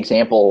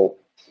example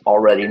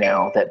already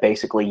now that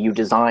basically you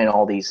design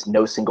all these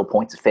no single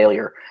points of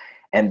failure,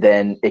 and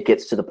then it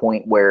gets to the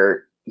point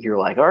where you're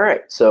like, all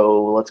right,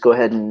 so let's go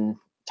ahead and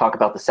talk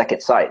about the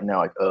second site, and they're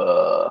like,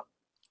 What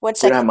we don't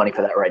second? have money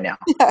for that right now.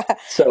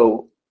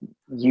 So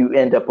you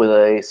end up with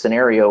a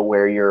scenario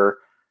where you're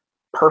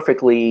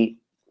perfectly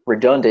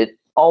redundant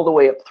all the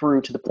way up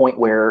through to the point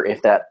where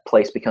if that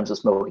place becomes a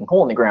smoking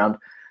hole in the ground,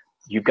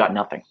 you've got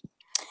nothing.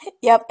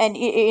 Yep, and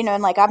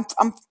and like I'm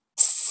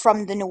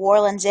from the New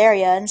Orleans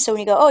area, and so when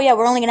you go, oh yeah,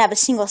 we're only gonna have a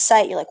single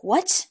site, you're like,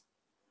 what?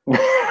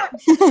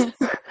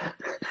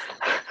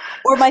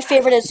 Or my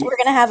favorite is we're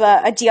gonna have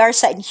a DR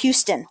site in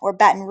Houston or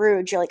Baton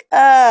Rouge. You're like,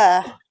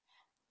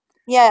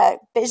 Yeah,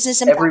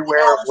 business impact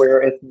Everywhere analysis.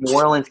 where if New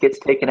Orleans gets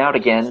taken out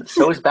again,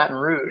 so is Baton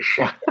Rouge.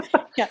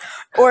 Yeah,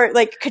 or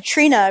like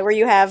Katrina, where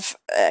you have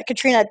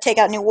Katrina take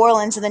out New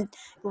Orleans, and then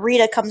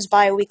Rita comes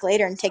by a week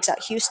later and takes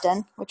out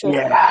Houston, which was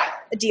Yeah.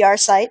 a DR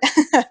site.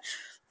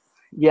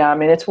 Yeah, I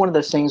mean, it's one of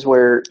those things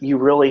where you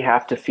really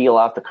have to feel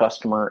out the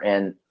customer.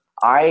 And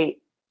I,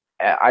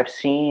 I've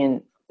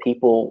seen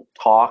people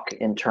talk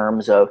in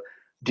terms of,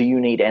 do you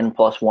need N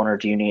plus one or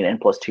do you need N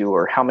plus two,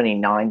 or how many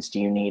nines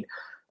do you need?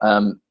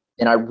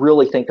 And I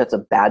really think that's a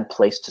bad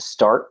place to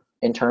start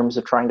in terms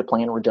of trying to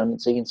plan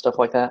redundancy and stuff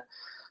like that,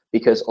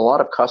 because a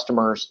lot of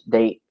customers,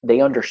 they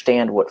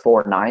understand what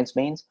four nines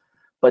means,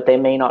 but they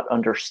may not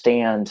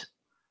understand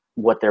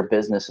what their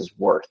business is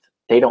worth.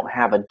 They don't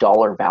have a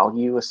dollar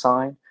value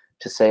assigned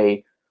to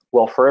say,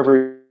 well, for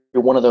every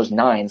one of those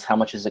nines, how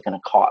much is it going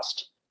to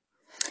cost?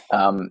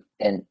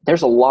 And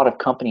there's a lot of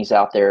companies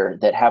out there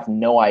that have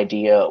no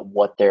idea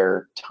what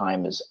their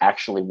time is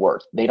actually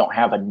worth. They don't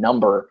have a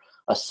number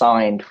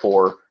assigned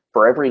for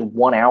every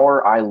 1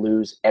 hour I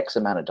lose X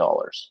amount of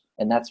dollars.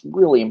 And that's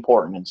really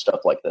important in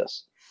stuff like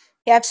this.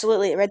 Yeah,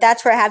 absolutely. Right.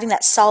 That's where having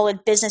that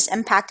solid business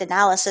impact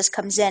analysis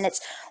comes in.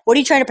 It's what are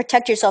you trying to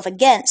protect yourself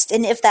against?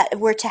 And if that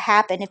were to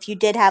happen, if you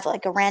did have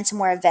like a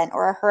ransomware event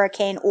or a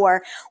hurricane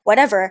or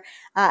whatever,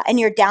 and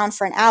you're down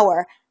for an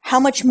hour, how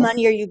much Mhm.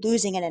 money are you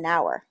losing in an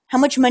hour? How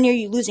much money are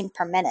you losing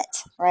per minute?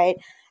 Right.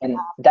 And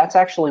that's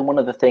actually one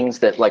of the things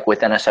that, like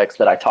with NSX,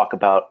 that I talk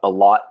about a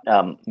lot.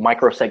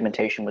 Micro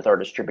segmentation with our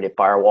distributed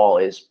firewall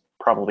is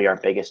probably our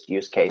biggest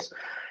use case.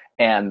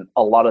 And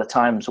a lot of the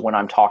times when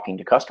I'm talking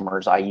to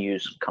customers, I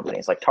use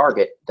companies like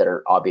Target that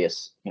are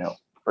obvious,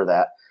 for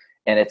that.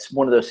 And it's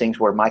one of those things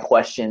where my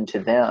question to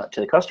them,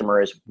 to the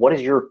customer, is, what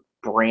is your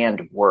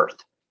brand worth?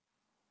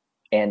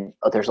 And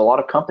there's a lot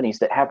of companies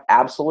that have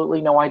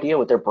absolutely no idea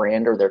what their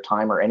brand or their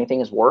time or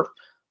anything is worth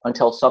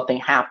until something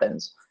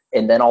happens.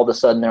 And then all of a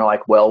sudden they're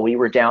like, well, we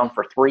were down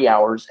for 3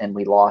 hours and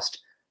we lost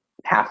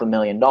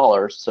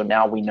 $500,000. So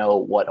now we know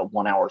what a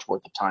 1 hour's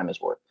worth of time is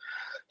worth.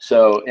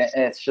 So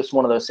it's just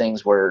one of those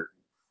things where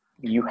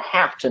you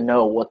have to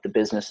know what the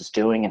business is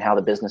doing and how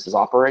the business is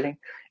operating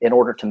in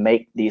order to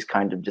make these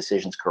kind of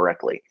decisions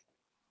correctly.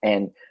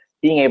 And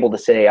being able to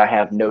say, I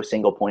have no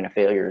single point of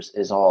failures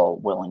is all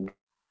well and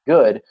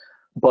good,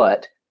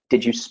 but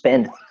did you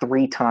spend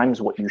 3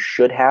 times what you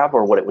should have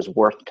or what it was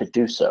worth to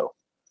do so?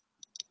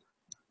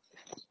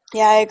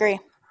 Yeah, I agree.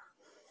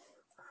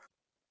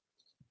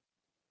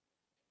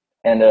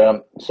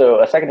 And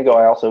so a second ago,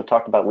 I also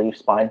talked about leaf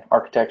spine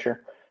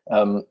architecture.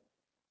 Um,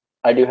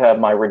 I do have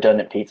my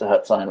redundant Pizza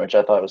Hut sign, which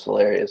I thought was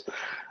hilarious.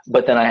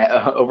 But then I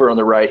over on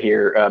the right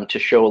here, to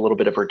show a little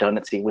bit of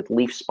redundancy with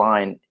leaf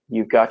spine,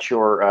 you've got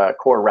your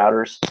core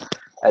routers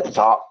at the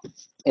top.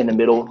 In the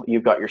middle,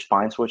 you've got your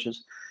spine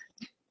switches,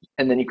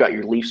 and then you've got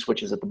your leaf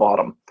switches at the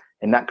bottom.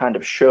 And that kind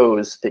of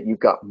shows that you've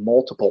got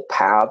multiple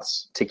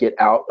paths to get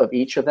out of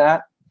each of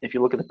that. If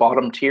you look at the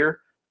bottom tier,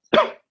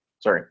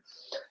 sorry,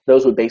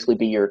 those would basically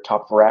be your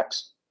top of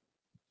racks.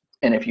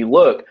 And if you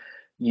look,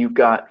 you've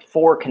got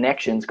 4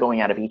 connections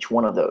going out of each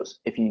one of those.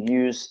 If you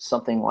use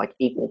something like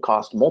equal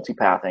cost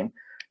multipathing,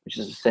 which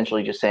is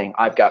essentially just saying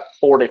I've got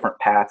 4 different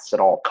paths that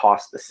all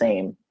cost the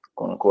same,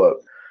 quote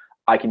unquote,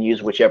 I can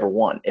use whichever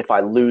one. If I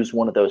lose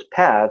one of those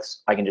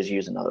paths, I can just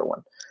use another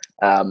one.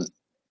 Um,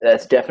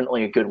 that's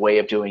definitely a good way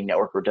of doing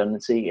network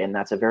redundancy, and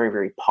that's a very,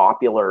 very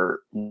popular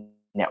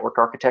network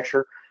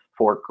architecture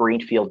for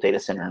greenfield data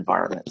center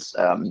environments.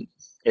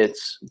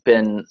 It's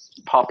been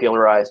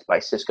popularized by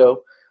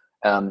Cisco.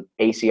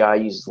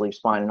 ACI uses leaf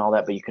spine and all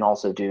that, but you can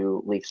also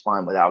do leaf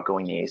spine without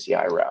going the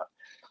ACI route.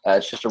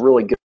 It's just a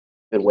really good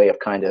way of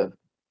kind of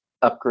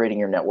upgrading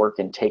your network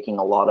and taking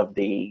a lot of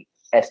the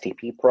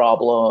STP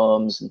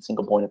problems and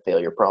single point of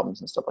failure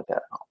problems and stuff like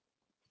that.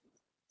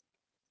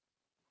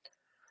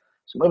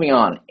 So moving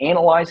on,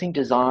 analyzing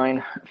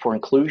design for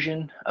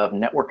inclusion of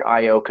network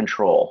I/O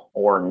control,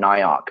 or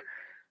NIOC.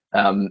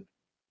 Um,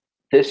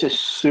 this is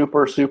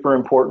super, super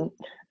important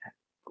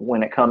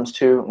when it comes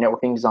to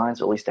networking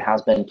designs, or at least it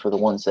has been for the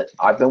ones that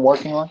I've been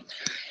working on.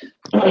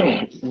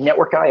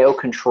 Network I/O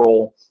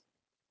control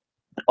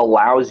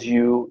allows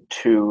you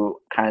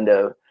to kind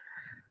of,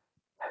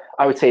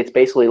 I would say it's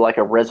basically like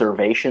a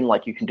reservation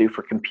like you can do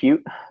for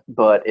compute,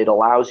 but it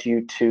allows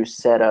you to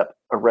set up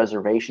a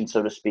reservation,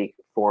 so to speak,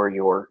 for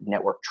your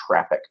network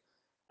traffic.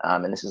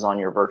 And this is on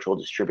your virtual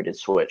distributed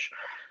switch.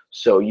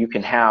 So you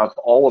can have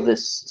all of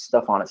this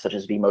stuff on it, such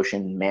as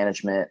vMotion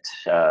management,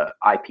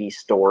 IP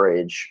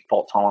storage,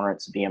 fault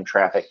tolerance, VM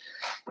traffic,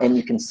 and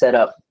you can set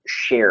up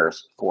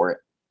shares for it.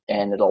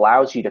 And it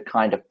allows you to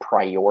kind of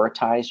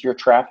prioritize your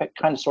traffic,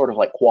 kind of sort of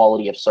like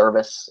quality of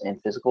service in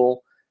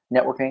physical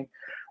networking,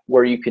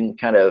 where you can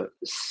kind of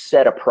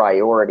set a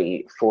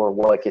priority for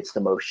what gets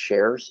the most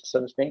shares, so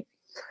to speak.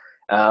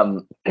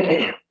 Um,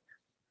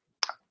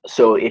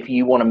 so if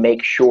you want to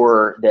make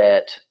sure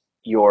that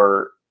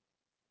your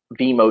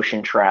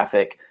vMotion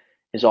traffic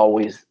is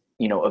always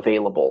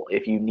available,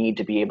 if you need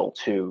to be able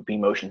to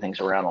vMotion things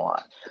around a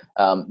lot,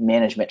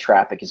 management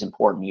traffic is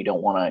important. You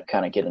don't want to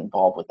kind of get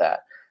involved with that.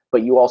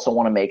 but you also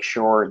want to make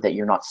sure that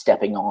you're not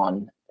stepping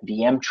on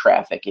VM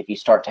traffic. If you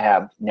start to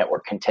have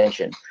network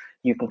contention,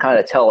 you can kind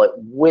of tell it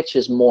which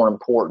is more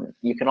important.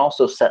 You can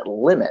also set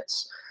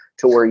limits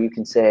to where you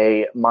can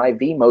say my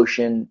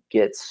vMotion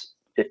gets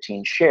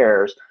 15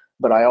 shares,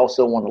 but I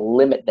also want to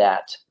limit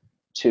that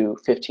to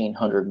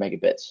 1500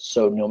 megabits.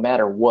 So no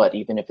matter what,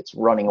 even if it's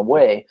running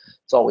away,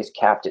 it's always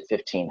capped at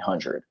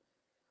 1500.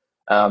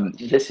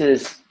 This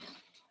is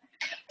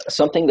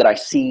something that I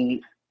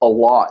see a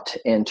lot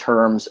in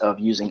terms of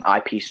using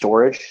IP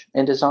storage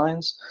in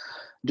designs,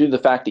 due to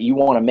the fact that you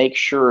want to make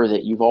sure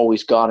that you've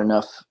always got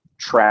enough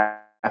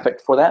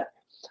traffic for that,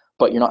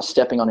 but you're not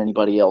stepping on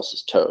anybody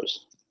else's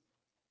toes.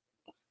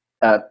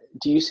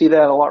 Do you see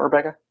that a lot,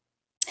 Rebecca?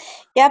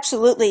 Yeah,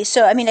 absolutely.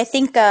 So, I mean, I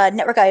think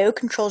network I/O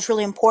control is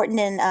really important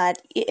in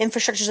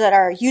infrastructures that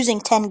are using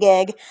 10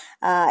 gig,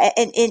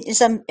 and in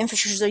some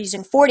infrastructures that are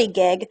using 40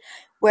 gig,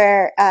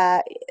 where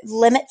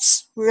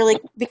limits really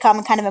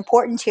become kind of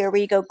important here.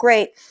 Where you go,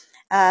 great,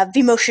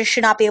 vMotion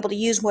should not be able to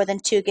use more than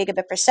 2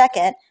 gigabit per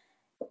second.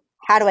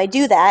 How do I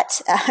do that?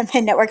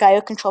 And network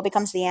I/O control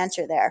becomes the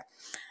answer there.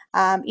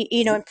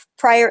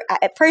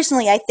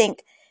 Personally, I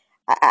think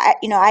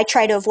I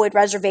try to avoid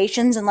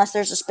reservations unless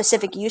there's a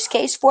specific use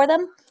case for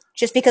them,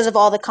 just because of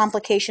all the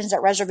complications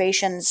that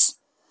reservations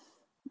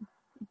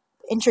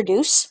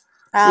introduce.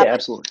 Uh, Yeah,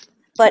 absolutely.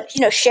 but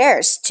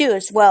shares too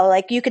as well.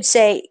 Like you could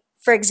say,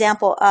 for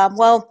example,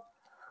 well,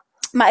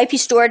 my IP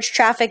storage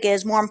traffic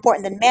is more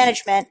important than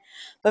management,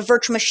 but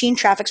virtual machine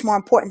traffic is more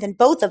important than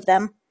both of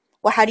them.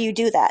 Well, how do you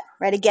do that?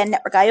 Right? Again,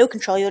 network I/O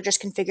control. You'll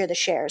just configure the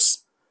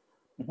shares.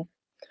 Mm-hmm.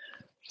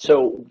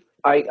 So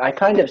I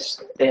kind of,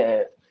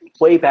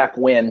 way back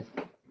when,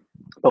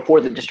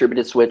 before the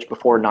distributed switch,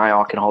 before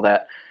NIOC and all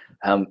that,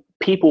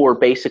 people were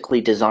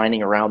basically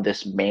designing around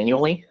this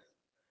manually.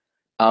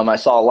 I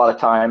saw a lot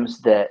of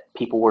times that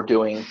people were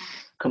doing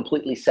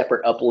completely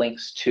separate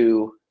uplinks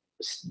to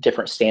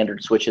different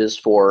standard switches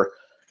for,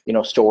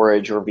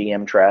 storage or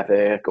VM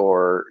traffic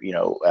or,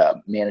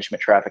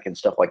 management traffic and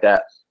stuff like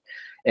that.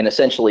 And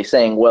essentially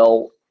saying,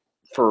 well,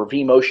 for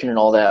vMotion and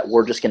all that,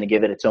 we're just going to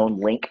give it its own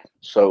link.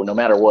 So no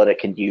matter what, it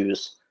can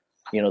use,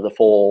 the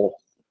full,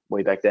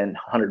 way back then,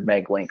 100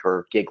 meg link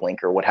or gig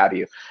link or what have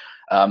you.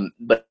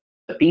 But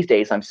these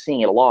days, I'm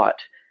seeing it a lot,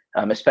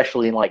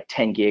 especially in like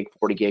 10 gig,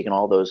 40 gig, and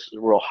all those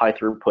real high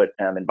throughput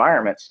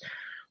environments,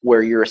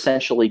 where you're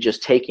essentially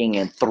just taking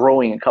and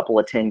throwing a couple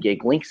of 10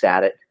 gig links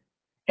at it,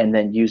 and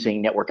then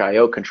using network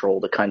I/O control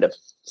to kind of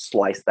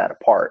slice that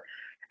apart,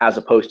 as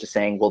opposed to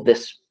saying, well,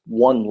 this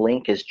one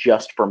link is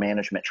just for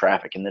management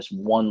traffic, and this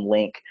one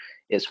link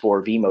is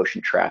for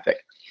vMotion traffic.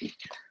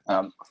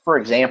 For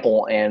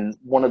example, in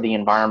one of the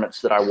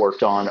environments that I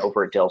worked on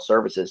over at Dell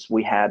Services,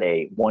 we had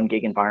a 1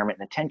 gig environment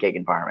and a 10 gig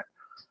environment.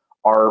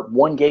 Our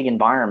 1 gig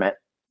environment,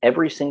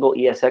 every single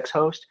ESX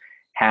host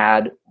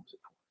had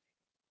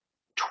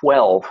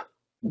 12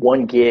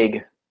 1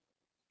 gig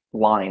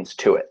lines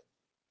to it.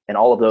 And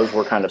all of those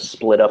were kind of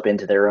split up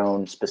into their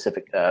own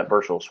specific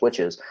virtual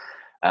switches.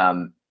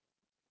 Um,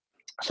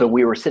 so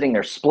we were sitting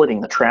there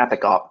splitting the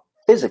traffic off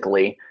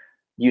physically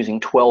using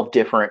 12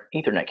 different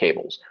Ethernet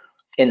cables.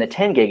 In the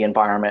 10 gig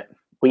environment,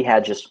 we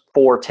had just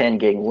 4 10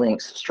 gig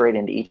links straight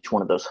into each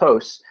one of those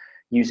hosts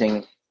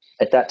using,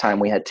 at that time,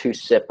 we had 2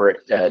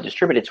 separate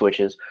distributed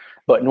switches.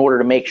 But in order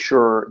to make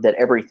sure that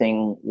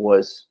everything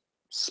was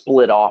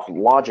split off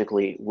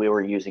logically, we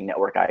were using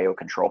network I/O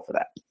control for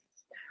that.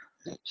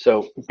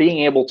 So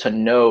being able to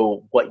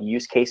know what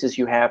use cases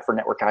you have for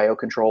network I/O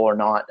control or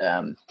not,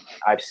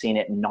 I've seen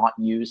it not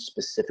used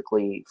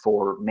specifically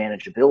for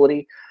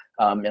manageability.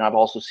 And I've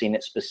also seen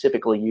it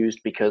specifically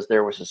used because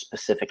there was a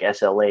specific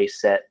SLA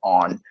set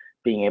on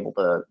being able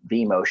to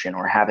vMotion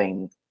or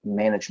having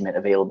management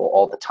available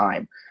all the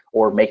time,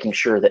 or making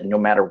sure that no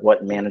matter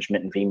what,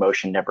 management and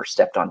vMotion never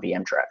stepped on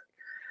VM traffic.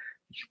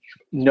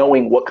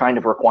 Knowing what kind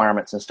of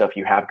requirements and stuff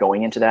you have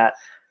going into that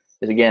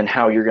is, again,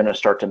 how you're going to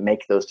start to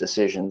make those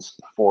decisions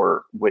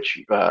for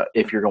which,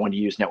 if you're going to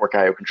use network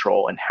I/O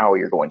control and how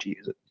you're going to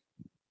use it.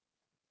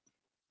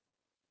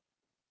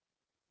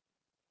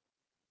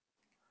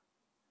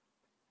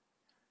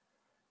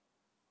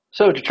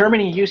 So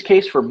determining a use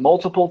case for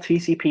multiple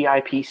TCP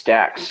IP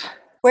stacks.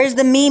 Where's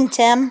the meme,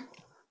 Tim?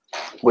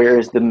 Where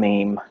is the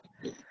meme?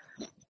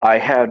 I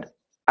had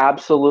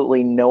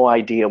absolutely no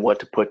idea what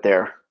to put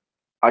there.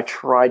 I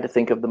tried to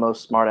think of the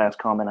most smart-ass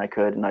comment I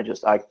could, and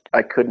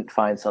I couldn't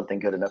find something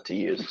good enough to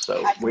use.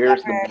 So I've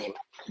where's the meme?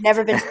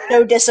 never been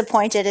so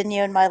disappointed in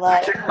you in my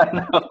life. I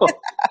know.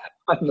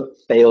 I'm a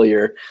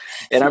failure.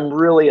 And I'm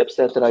really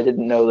upset that I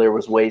didn't know there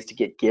was ways to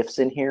get GIFs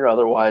in here.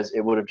 Otherwise,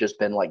 it would have just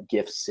been like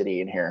GIF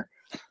City in here.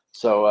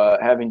 So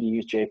having to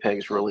use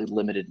JPEGs really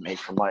limited me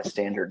from my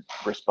standard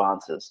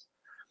responses.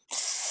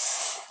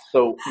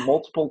 So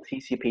multiple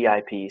TCP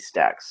IP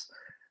stacks.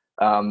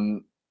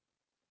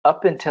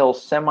 Up until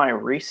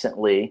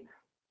semi-recently,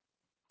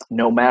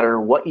 no matter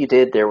what you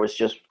did, there was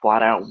just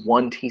flat out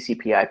one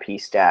TCP IP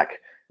stack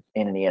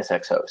in an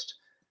ESX host.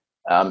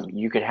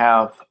 You could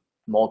have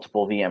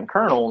multiple VM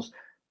kernels,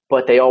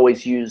 but they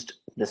always used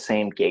the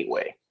same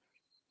gateway.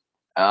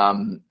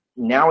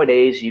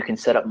 Nowadays, you can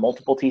set up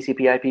multiple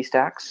TCP/IP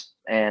stacks,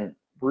 and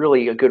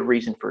really a good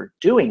reason for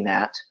doing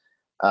that.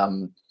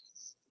 Um,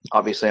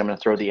 Obviously, I'm going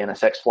to throw the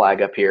NSX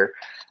flag up here.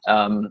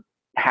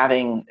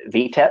 Having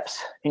VTEPs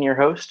in your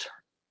host,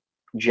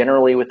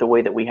 generally with the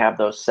way that we have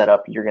those set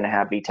up, you're going to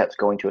have VTEPs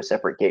going to a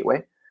separate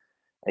gateway.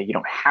 You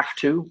don't have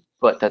to,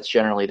 but that's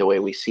generally the way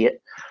we see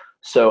it.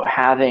 So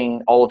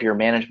having all of your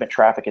management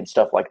traffic and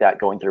stuff like that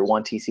going through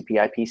one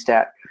TCP/IP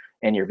stack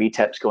and your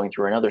VTEPs going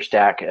through another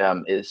stack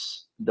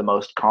is the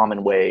most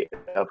common way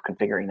of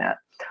configuring that.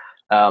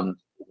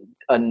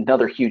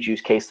 Another huge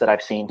use case that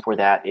I've seen for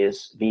that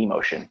is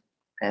vMotion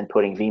and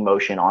putting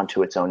vMotion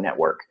onto its own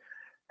network.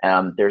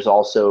 There's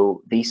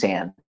also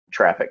vSAN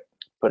traffic,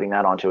 putting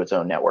that onto its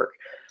own network.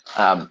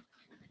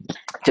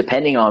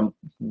 Depending on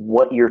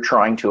what you're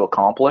trying to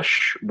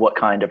accomplish, what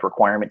kind of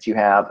requirements you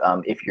have,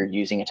 if you're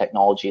using a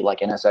technology like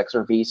NSX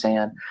or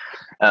vSAN,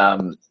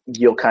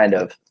 you'll kind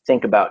of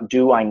think about,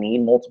 do I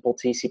need multiple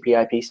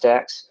TCP/IP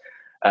stacks?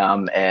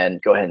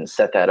 And go ahead and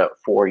set that up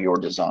for your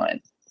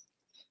design.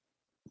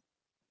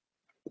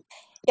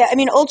 Yeah, I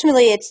mean,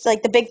 ultimately, it's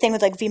like the big thing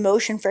with like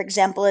vMotion, for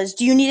example, is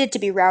do you need it to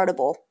be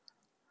routable?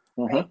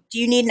 Right? Mm-hmm. Do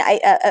you need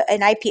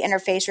an IP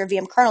interface or a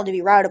VM kernel to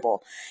be routable?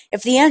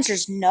 If the answer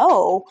is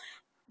no,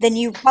 then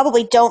you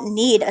probably don't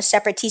need a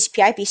separate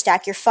TCP/IP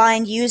stack. You're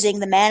fine using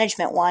the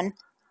management one.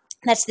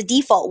 That's the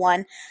default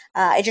one.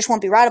 It just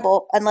won't be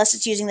routable unless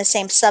it's using the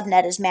same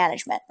subnet as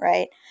management,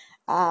 right?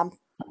 Um,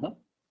 Mm-hmm.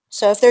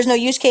 so if there's no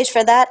use case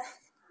for that,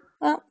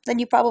 well, then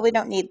you probably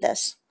don't need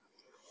this.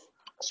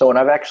 So, and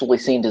I've actually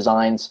seen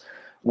designs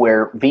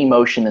where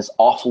vMotion is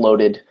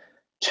offloaded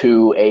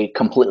to a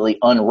completely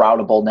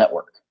unroutable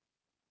network,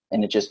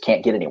 and it just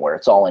can't get anywhere.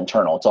 It's all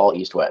internal. It's all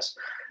east-west.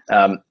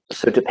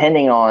 So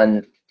depending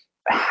on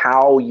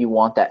how you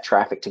want that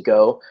traffic to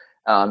go,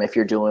 if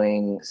you're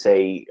doing,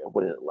 say,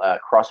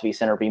 cross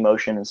vCenter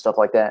vMotion and stuff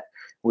like that,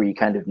 where you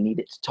kind of need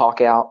it to talk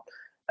out,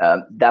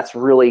 that's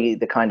really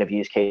the kind of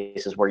use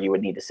cases where you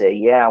would need to say,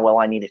 yeah, well,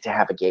 I need it to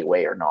have a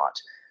gateway or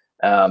not.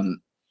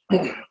 Um,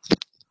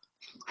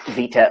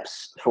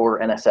 VTEPs for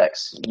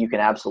NSX, you can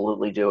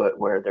absolutely do it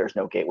where there's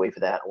no gateway for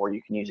that, or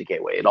you can use a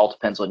gateway. It all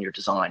depends on your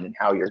design and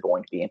how you're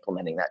going to be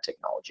implementing that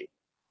technology.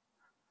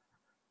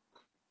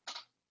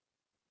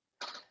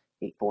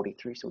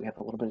 8:43, so we have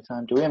a little bit of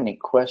time. Do we have any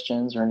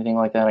questions or anything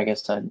like that? I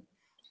guess I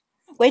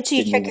Wait till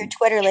you didn't check your even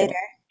Twitter later.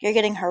 check. You're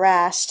getting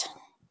harassed.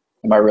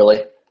 Am I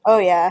really? Oh,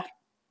 yeah.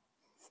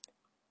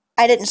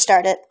 I didn't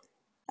start it.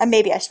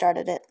 Maybe I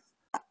started it.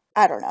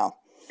 I don't know.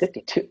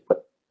 52.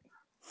 What?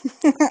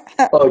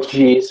 Oh,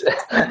 geez.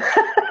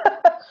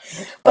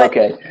 But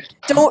Okay.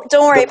 don't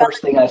worry The about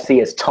first thing I see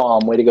is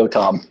Tom. Way to go,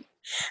 Tom.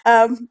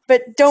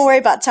 but don't worry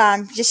about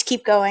time. Just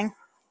keep going.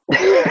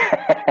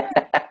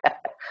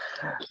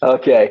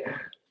 Okay.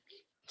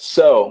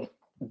 So,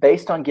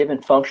 based on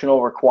given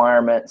functional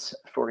requirements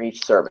for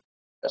each service,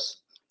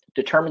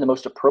 determine the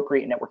most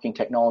appropriate networking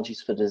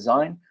technologies for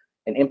design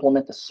and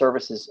implement the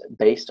services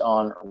based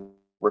on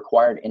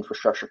required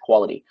infrastructure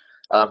quality.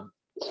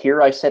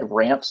 Here I said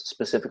ramps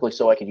specifically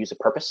so I could use a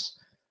purpose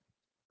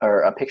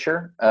or a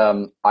picture.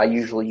 I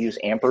usually use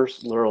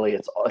ampers. Literally,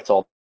 it's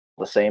all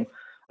the same.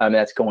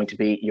 That's going to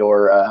be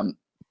your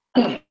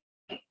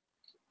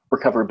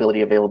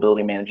recoverability,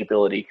 availability,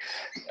 manageability,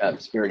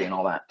 security, and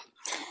all that.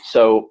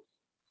 So,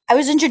 I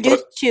was for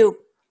introduced to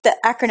the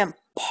acronym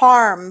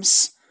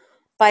PARMS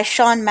by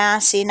Sean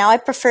Massey. Now I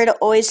prefer to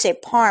always say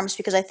PARMS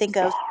because I think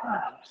of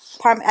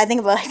parms, I think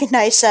of like a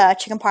nice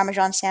chicken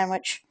parmesan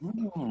sandwich.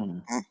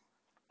 Mm,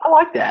 I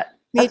like that.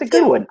 me That's a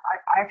good too. one.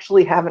 I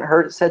actually haven't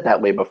heard it said that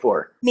way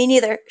before. Me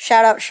neither.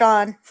 Shout out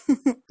Sean.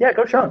 Yeah,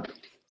 go Sean.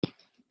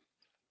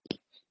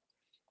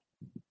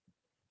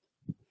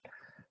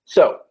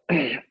 So,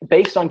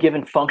 based on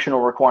given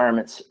functional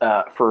requirements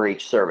for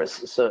each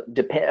service, so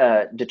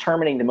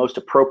determining the most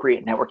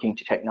appropriate networking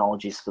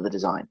technologies for the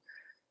design.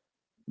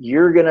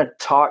 You're going to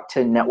talk to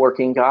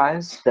networking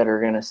guys that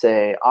are going to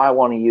say, I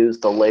want to use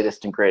the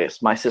latest and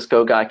greatest. My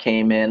Cisco guy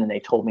came in and they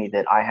told me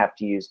that I have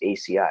to use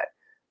ACI.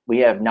 We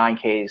have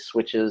 9K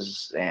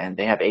switches and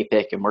they have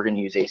APIC and we're going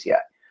to use ACI.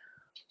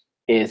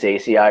 Is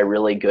ACI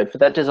really good for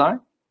that design?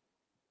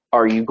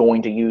 Are you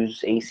going to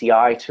use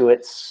ACI to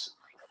its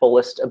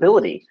fullest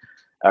ability?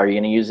 Are you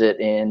going to use it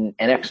in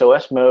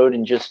NXOS mode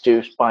and just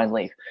do spine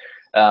leaf?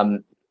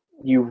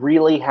 You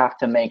really have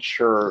to make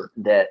sure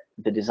that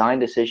the design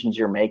decisions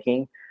you're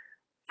making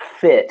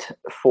fit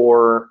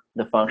for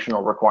the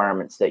functional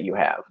requirements that you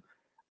have.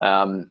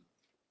 Um,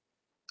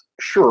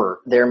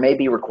 sure, there may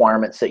be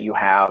requirements that you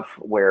have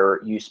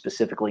where you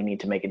specifically need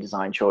to make a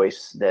design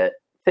choice that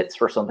fits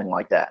for something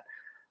like that.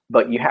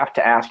 But you have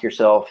to ask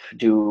yourself,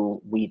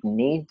 do we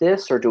need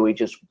this or do we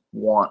just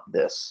want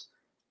this?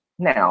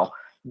 Now,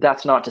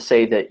 that's not to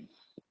say that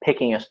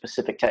picking a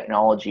specific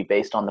technology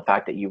based on the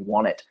fact that you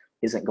want it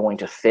isn't going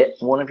to fit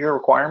one of your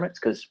requirements,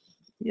 because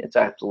it's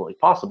absolutely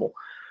possible.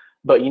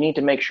 But you need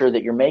to make sure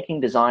that you're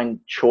making design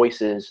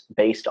choices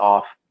based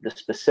off the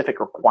specific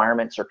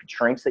requirements or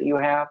constraints that you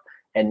have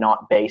and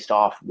not based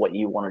off what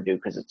you want to do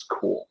because it's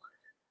cool.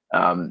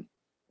 Um,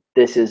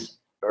 this is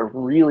a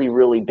really,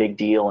 really big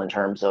deal in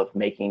terms of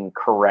making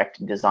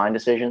correct design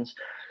decisions,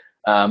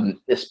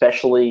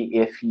 especially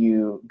if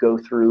you go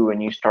through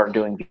and you start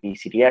doing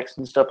VCDX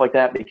and stuff like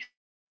that. Because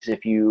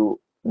if you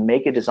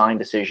make a design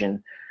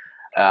decision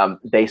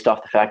based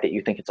off the fact that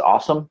you think it's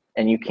awesome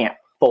and you can't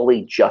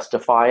fully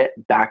justify it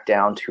back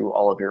down to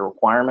all of your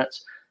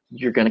requirements,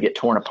 you're going to get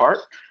torn apart.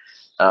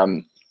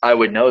 I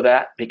would know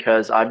that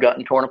because I've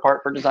gotten torn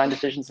apart for design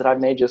decisions that I've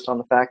made just on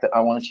the fact that I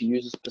wanted to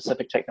use a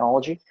specific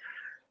technology.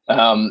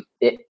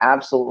 It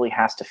absolutely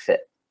has to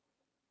fit.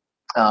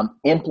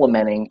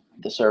 Implementing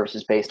the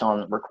services based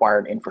on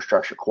required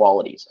infrastructure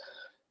qualities.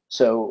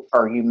 So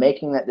are you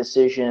making that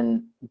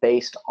decision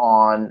based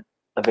on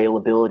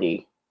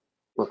availability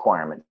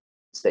requirements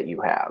that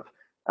you have,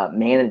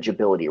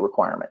 manageability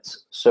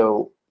requirements?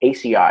 So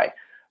ACI,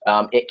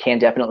 it can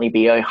definitely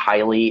be a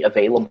highly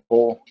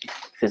available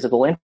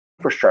physical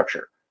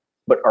infrastructure,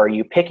 but are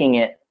you picking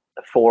it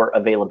for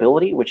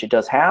availability, which it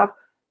does have,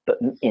 but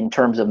in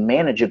terms of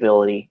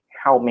manageability,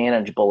 how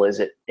manageable is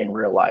it in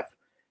real life?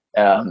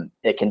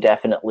 It can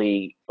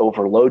definitely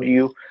overload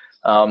you.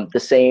 The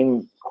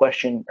same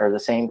question or the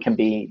same can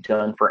be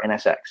done for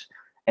NSX.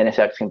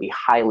 NSX can be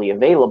highly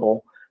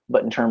available,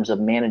 but in terms of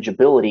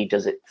manageability,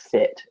 does it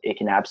fit? It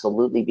can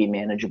absolutely be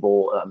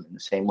manageable in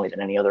the same way that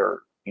any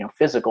other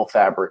physical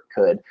fabric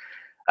could.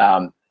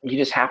 You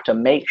just have to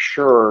make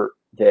sure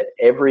that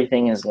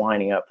everything is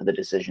lining up for the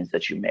decisions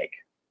that you make.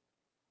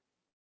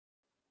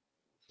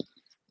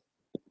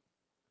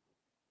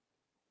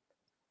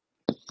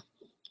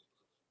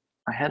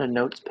 I had a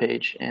notes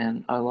page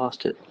and I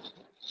lost it.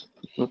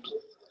 Oops.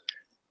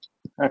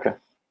 Okay.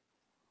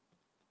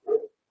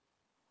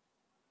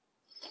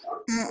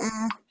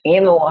 Mm-mm.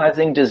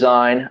 Analyzing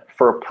design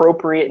for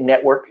appropriate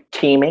network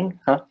teaming,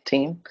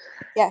 team,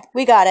 Yeah,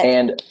 we got it.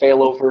 and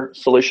failover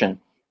solution.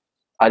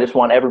 I just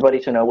want everybody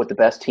to know what the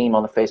best team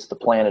on the face of the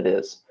planet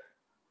is.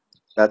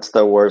 That's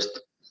the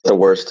worst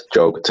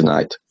joke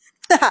tonight.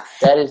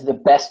 That is the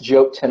best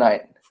joke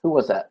tonight. Who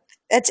was that?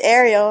 It's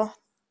Ariel.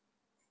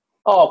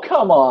 Oh,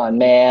 come on,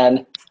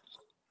 man.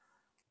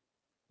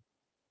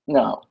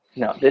 No,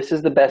 this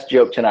is the best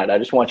joke tonight. I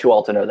just want you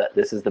all to know that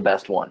this is the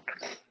best one.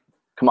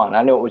 Come on,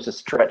 I know it was a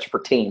stretch for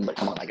team, but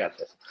come on, I got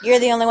this. You're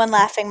the only one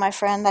laughing, my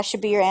friend. That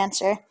should be your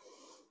answer.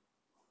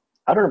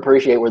 I don't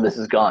appreciate where this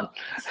has gone.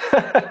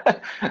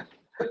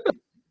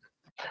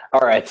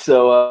 All right,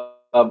 so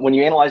when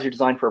you analyze your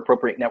design for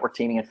appropriate network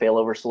teaming and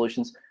failover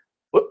solutions,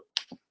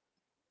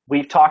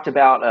 we've talked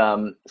about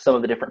some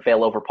of the different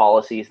failover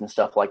policies and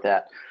stuff like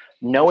that.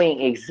 Knowing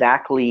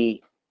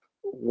exactly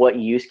what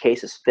use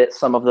cases fit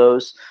some of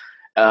those.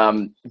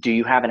 Do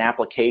you have an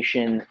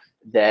application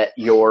that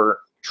your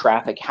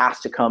traffic has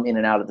to come in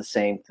and out of the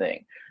same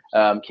thing?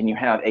 Can you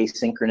have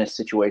asynchronous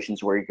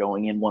situations where you're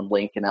going in one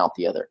link and out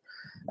the other?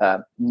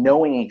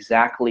 Knowing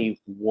exactly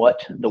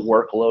what the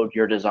workload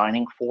you're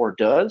designing for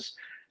does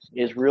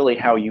is really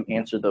how you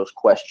answer those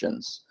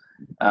questions.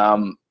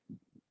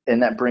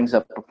 And that brings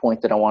up a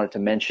point that I wanted to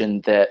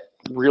mention, that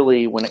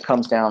really when it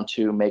comes down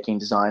to making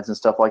designs and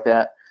stuff like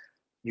that,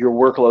 your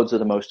workloads are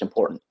the most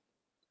important.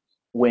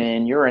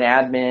 When you're an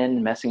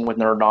admin messing with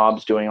nerd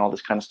knobs, doing all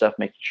this kind of stuff,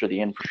 making sure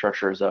the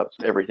infrastructure is up,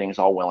 everything is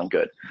all well and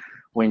good.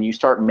 When you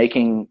start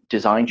making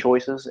design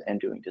choices and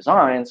doing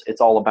designs,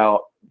 it's all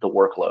about the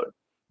workload.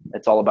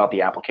 It's all about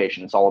the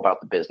application. It's all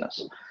about the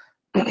business.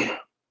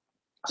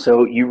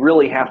 So you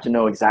really have to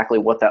know exactly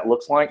what that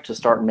looks like to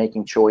start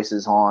making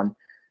choices on,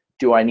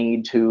 do I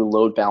need to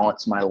load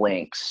balance my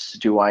links?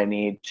 Do I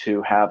need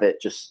to have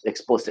it just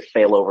explicit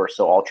failover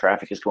so all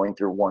traffic is going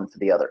through one for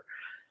the other?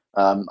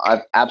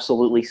 I've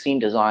absolutely seen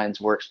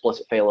designs where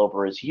explicit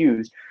failover is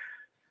used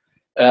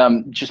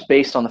just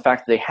based on the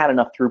fact that they had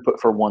enough throughput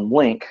for one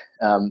link.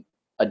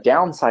 A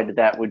downside to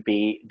that would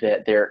be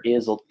that there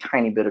is a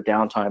tiny bit of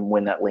downtime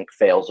when that link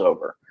fails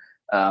over.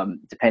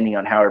 Depending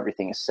on how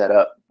everything is set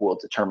up will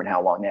determine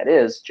how long that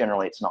is.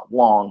 Generally, it's not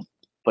long,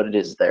 but it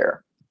is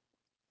there.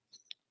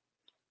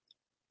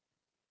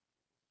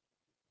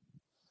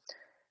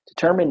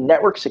 Determine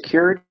network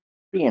security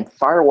and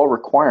firewall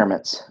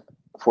requirements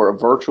for a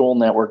virtual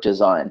network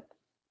design.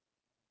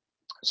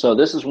 So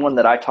this is one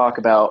that I talk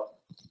about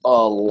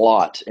a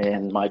lot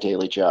in my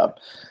daily job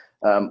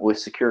with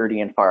security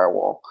and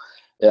firewall.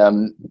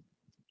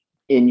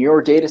 In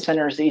your data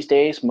centers these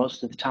days,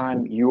 most of the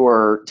time you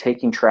are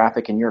taking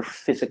traffic and you're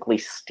physically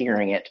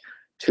steering it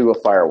to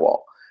a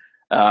firewall.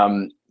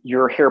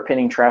 You're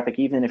hairpinning traffic,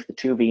 even if the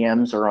two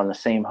VMs are on the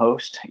same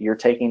host. You're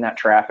taking that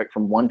traffic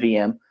from one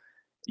VM,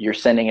 you're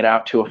sending it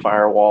out to a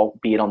firewall,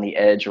 be it on the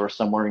edge or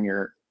somewhere in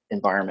your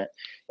environment,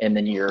 and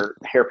then you're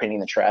hairpinning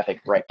the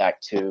traffic right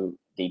back to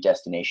the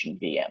destination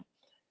VM.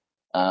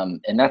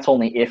 And that's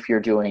only if you're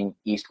doing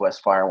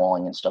east-west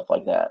firewalling and stuff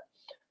like that.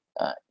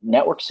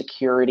 Network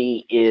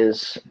security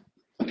is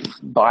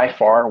by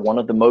far one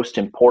of the most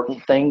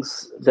important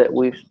things that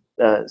we've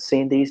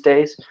seen these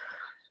days,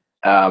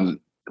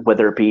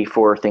 whether it be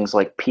for things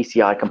like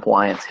PCI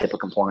compliance, HIPAA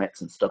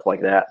compliance, and stuff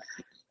like that.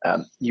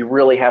 You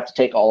really have to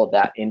take all of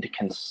that into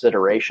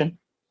consideration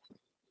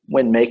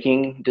when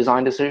making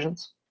design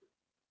decisions.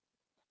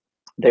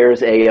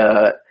 There's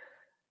a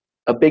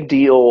big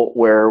deal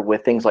where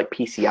with things like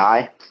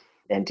PCI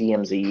and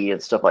DMZ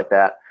and stuff like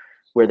that,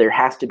 where there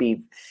has to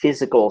be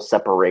physical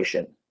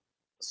separation.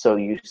 So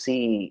you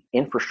see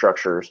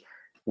infrastructures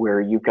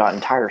where you've got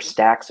entire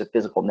stacks of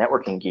physical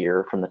networking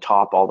gear from the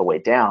top all the way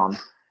down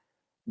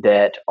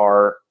that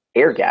are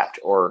air gapped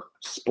or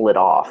split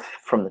off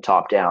from the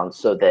top down,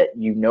 so that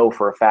you know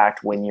for a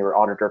fact when your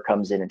auditor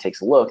comes in and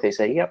takes a look, they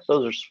say, "Yep,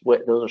 those are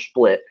split. Those are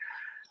split."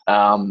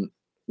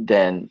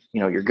 Then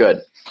you're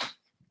good.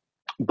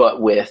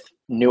 But with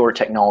newer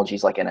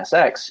technologies like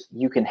NSX,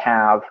 you can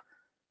have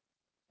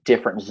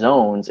different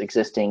zones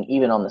existing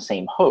even on the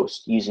same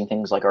host using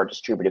things like our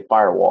distributed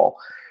firewall,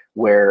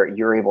 where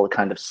you're able to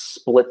kind of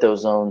split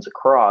those zones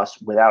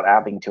across without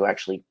having to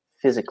actually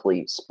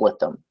physically split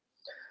them.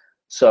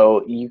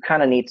 So you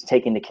kind of need to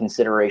take into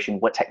consideration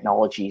what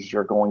technologies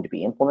you're going to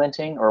be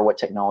implementing or what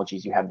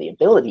technologies you have the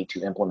ability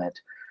to implement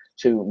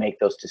to make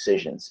those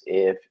decisions.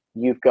 If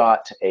you've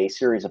got a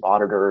series of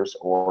auditors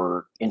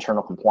or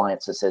internal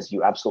compliance that says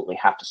you absolutely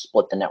have to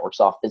split the networks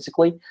off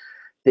physically,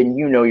 then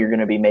you're going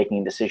to be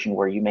making a decision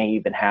where you may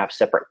even have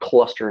separate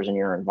clusters in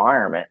your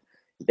environment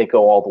that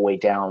go all the way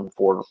down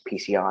for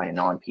PCI and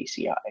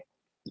non-PCI.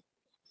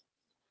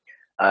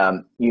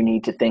 You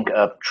need to think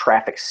of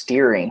traffic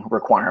steering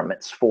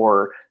requirements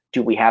for,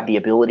 do we have the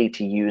ability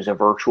to use a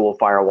virtual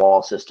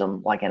firewall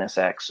system like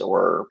NSX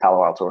or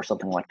Palo Alto or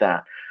something like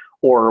that?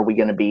 Or are we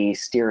going to be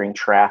steering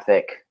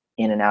traffic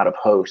in and out of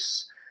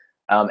hosts?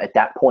 At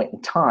that point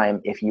in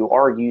time, if you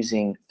are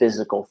using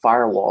physical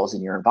firewalls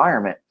in your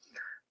environment,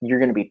 you're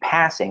going to be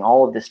passing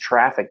all of this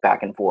traffic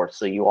back and forth.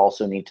 So you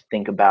also need to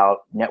think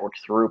about network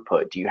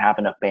throughput. Do you have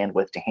enough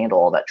bandwidth to handle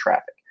all that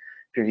traffic?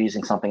 If you're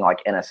using something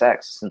like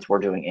NSX, since we're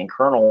doing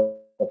in-kernel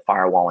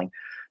firewalling,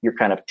 you're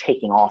kind of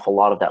taking off a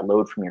lot of that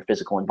load from your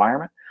physical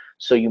environment.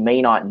 So you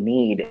may not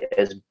need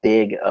as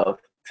big of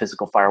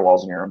physical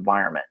firewalls in your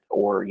environment,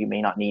 or you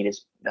may not need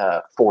as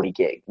 40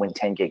 gig when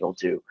 10 gig will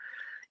do.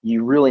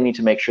 You really need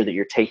to make sure that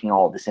you're taking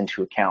all of this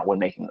into account when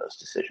making those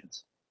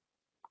decisions.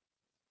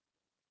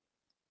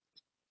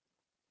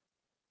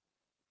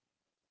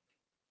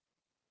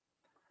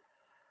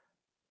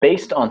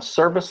 Based on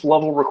service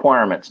level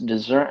requirements,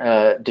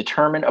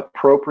 determine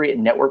appropriate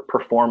network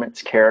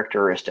performance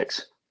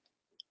characteristics.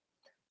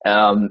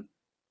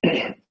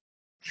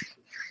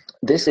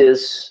 This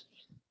is,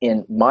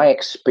 in my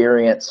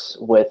experience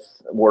with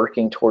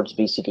working towards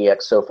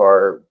VCDX so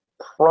far,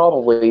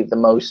 probably the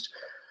most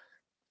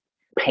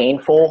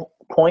painful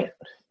point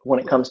when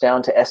it comes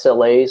down to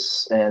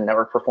SLAs and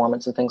network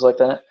performance and things like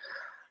that.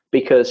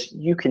 Because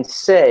you can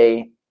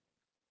say,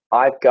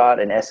 I've got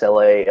an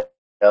SLA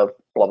of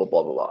blah, blah,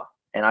 blah, blah, blah,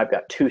 and I've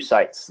got 2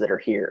 sites that are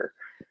here.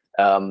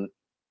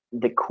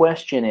 The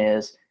question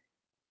is,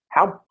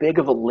 how big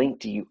of a link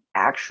do you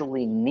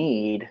actually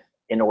need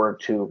in order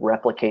to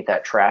replicate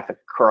that traffic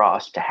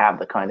across to have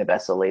the kind of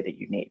SLA that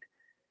you need?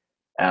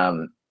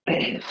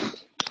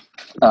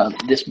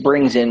 This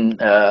brings in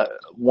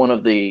one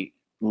of the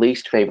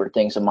least favorite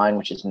things of mine,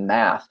 which is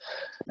math,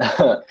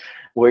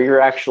 where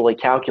you're actually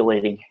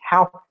calculating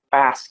how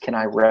fast can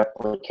I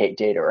replicate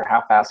data, or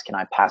how fast can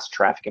I pass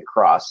traffic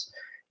across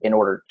in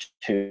order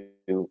to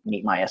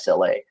meet my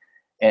SLA.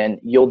 And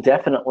you'll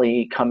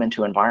definitely come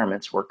into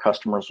environments where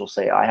customers will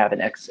say, I have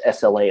an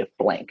SLA of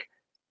blank.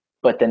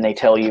 But then they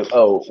tell you,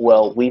 oh,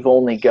 well, we've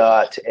only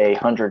got a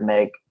 100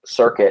 meg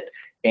circuit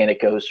and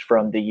it goes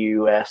from the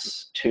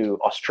US to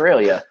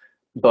Australia,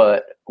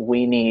 but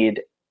we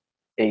need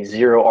a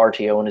 0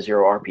 RTO and a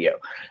 0 RPO.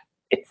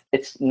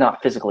 It's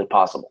not physically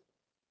possible.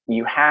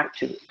 You have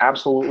to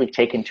absolutely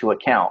take into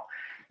account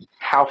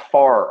how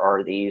far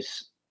are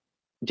these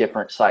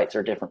different sites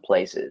or different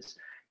places.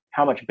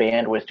 How much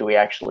bandwidth do we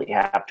actually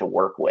have to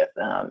work with?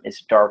 Is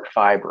it dark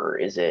fiber?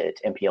 Is it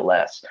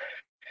MPLS?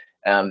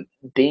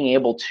 Being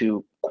able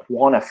to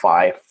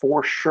quantify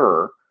for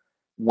sure,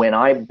 when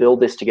I build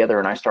this together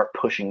and I start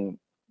pushing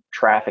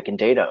traffic and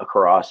data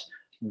across,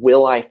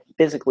 will I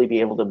physically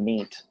be able to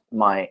meet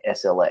my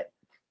SLA?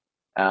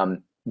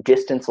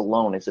 Distance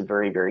alone is a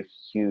very, very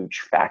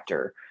huge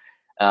factor.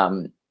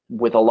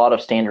 With a lot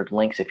of standard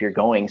links, if you're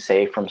going,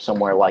 say, from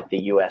somewhere like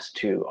the US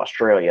to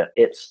Australia,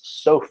 it's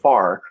so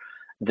far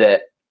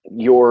that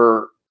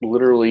you're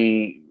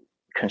literally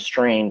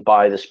constrained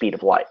by the speed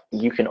of light.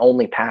 You can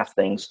only pass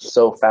things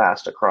so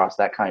fast across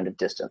that kind of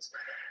distance.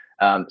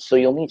 So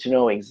you'll need to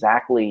know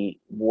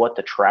exactly what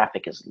the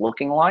traffic is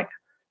looking like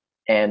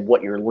and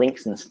what your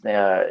links and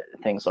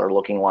things are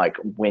looking like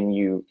when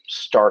you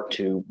start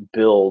to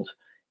build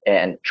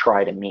and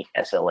try to meet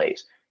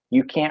SLAs.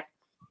 You can't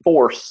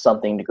force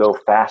something to go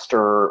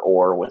faster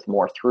or with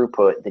more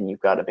throughput than you've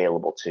got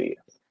available to you.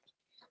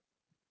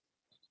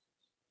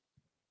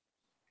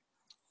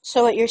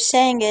 So what you're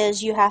saying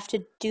is you have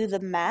to do the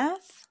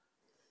math?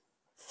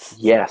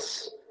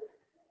 Yes.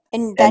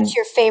 And that's And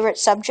your favorite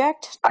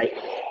subject? I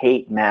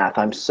hate math.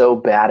 I'm so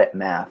bad at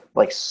math,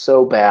 like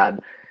so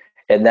bad.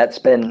 And that's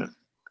been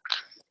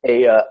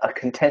a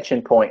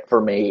contention point for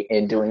me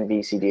in doing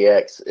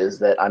VCDX, is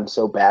that I'm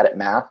so bad at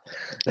math.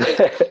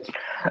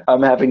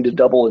 I'm having to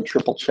double and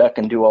triple check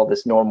and do all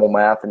this normal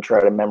math and try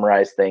to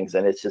memorize things.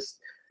 And it's just,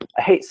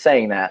 I hate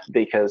saying that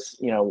because,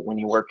 when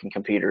you work in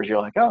computers,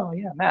 you're like, oh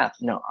yeah, math.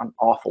 No, I'm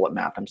awful at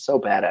math. I'm so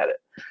bad at it.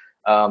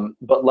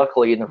 But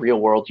luckily in the real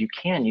world, you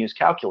can use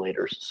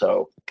calculators.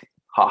 So,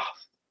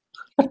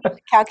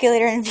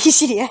 Calculator and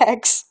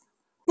VCDX.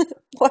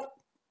 What?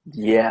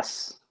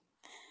 yes.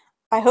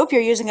 I hope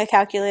you're using a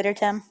calculator,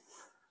 Tim.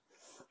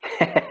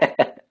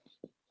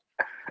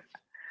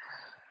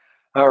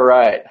 All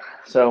right.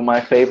 So my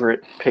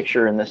favorite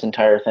picture in this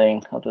entire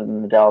thing, other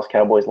than the Dallas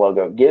Cowboys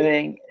logo,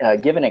 given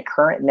a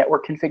current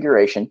network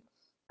configuration,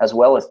 as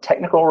well as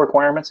technical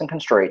requirements and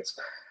constraints,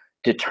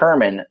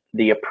 determine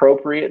the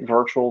appropriate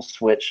virtual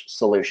switch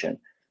solution.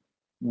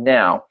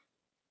 Now,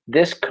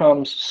 this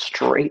comes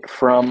straight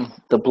from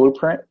the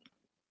blueprint,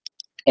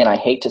 and I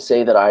hate to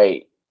say that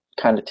I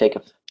kind of take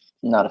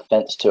not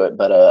offense to it,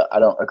 but I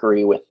don't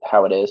agree with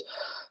how it is,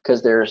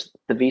 because there's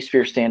the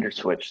vSphere standard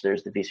switch,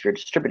 there's the vSphere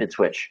distributed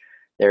switch,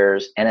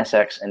 there's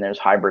NSX, and there's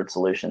hybrid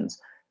solutions.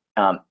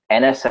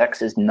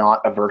 NSX is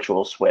not a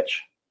virtual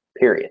switch,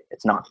 period.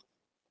 It's not.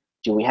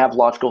 Do we have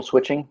logical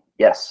switching?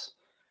 Yes.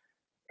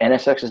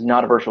 NSX is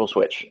not a virtual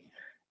switch.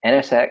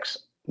 NSX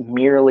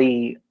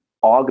merely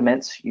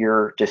augments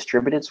your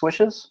distributed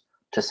switches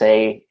to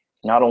say,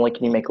 not only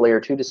can you make layer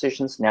 2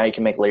 decisions, now you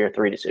can make layer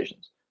 3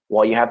 decisions.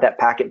 While you have that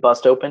packet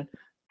bust open,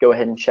 go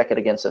ahead and check it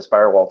against this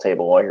firewall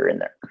table while you're in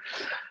there.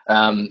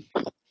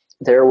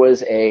 There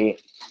was a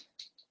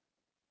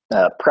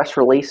press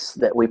release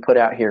that we put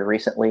out here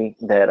recently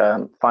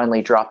that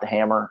finally dropped the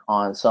hammer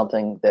on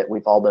something that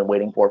we've all been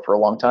waiting for a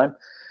long time,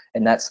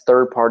 and that's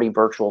third-party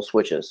virtual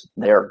switches.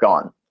 They are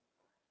gone.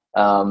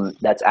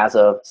 That's as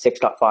of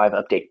 6.5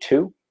 update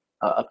 2.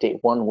 Update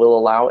 1 will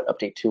allow it.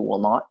 Update 2 will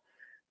not.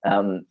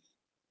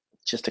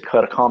 Just to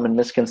cut a common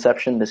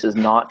misconception, this is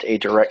not a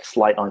direct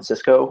slight on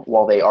Cisco.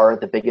 While they are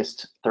the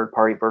biggest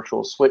third-party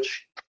virtual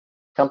switch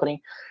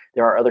company,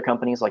 there are other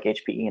companies like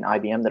HPE and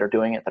IBM that are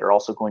doing it that are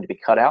also going to be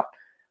cut out.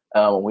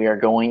 We are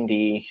going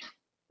the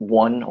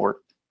 1 or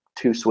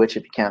 2 switch,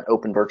 if you can't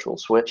open virtual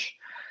switch,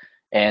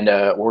 and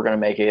we're going to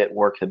make it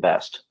work the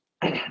best.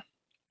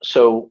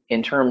 So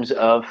in terms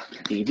of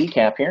the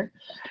VCAP here,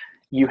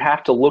 you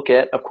have to look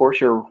at, of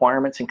course, your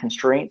requirements and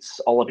constraints,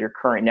 all of your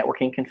current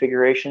networking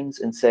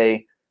configurations, and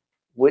say,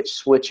 which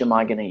switch am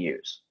I going to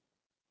use?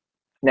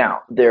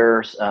 Now,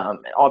 there's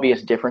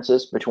obvious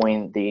differences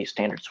between the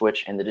standard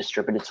switch and the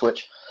distributed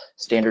switch.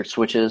 Standard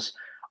switches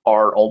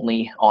are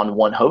only on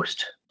one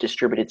host.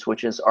 Distributed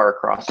switches are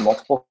across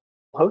multiple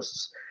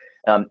hosts.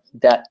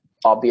 That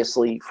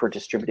obviously, for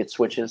distributed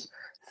switches,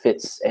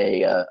 fits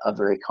a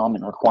very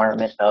common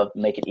requirement of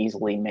make it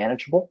easily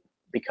manageable.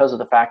 Because of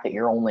the fact that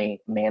you're only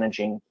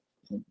managing,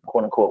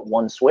 quote unquote,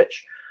 one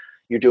switch,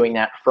 you're doing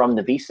that from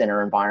the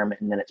vCenter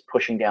environment, and then it's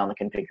pushing down the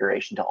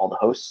configuration to all the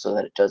hosts so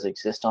that it does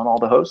exist on all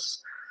the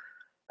hosts.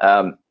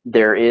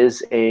 There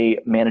is a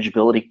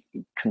manageability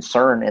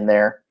concern in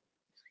there,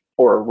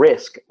 or a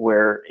risk,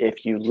 where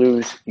if you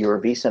lose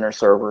your vCenter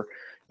server,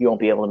 you won't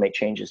be able to make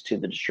changes to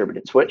the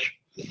distributed switch.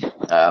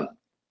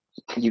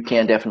 You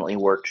can definitely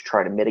work to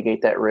try to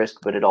mitigate that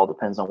risk, but it all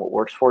depends on what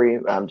works for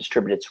you.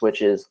 Distributed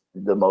switch is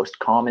the most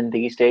common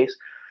these days.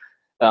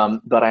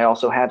 But I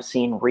also have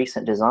seen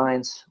recent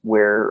designs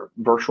where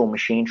virtual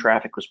machine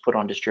traffic was put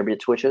on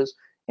distributed switches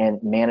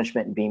and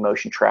management and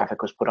vMotion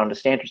traffic was put onto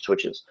standard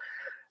switches.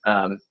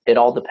 It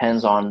all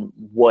depends on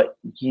what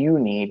you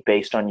need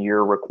based on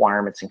your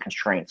requirements and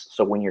constraints.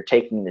 So when you're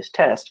taking this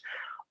test,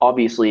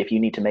 obviously if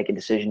you need to make a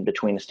decision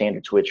between a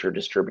standard switch or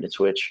distributed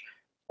switch,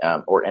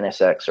 or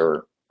NSX,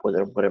 or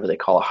whatever they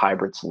call a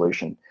hybrid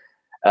solution,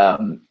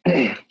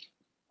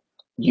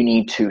 you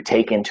need to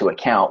take into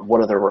account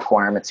what are the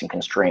requirements and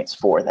constraints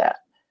for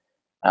that.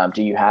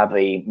 Do you have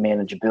a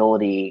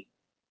manageability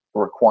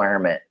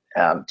requirement?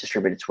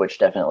 Distributed switch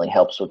definitely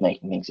helps with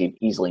making things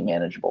easily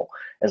manageable,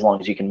 as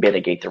long as you can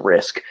mitigate the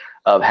risk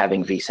of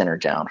having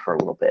vCenter down for a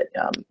little bit,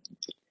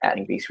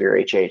 adding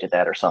vSphere HA to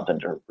that or something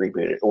to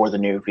reboot it, or the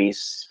new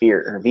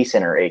vSphere or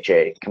vCenter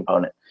HA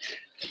component.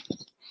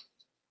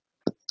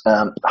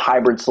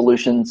 Hybrid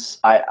solutions,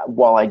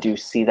 while I do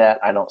see that,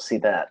 I don't see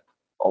that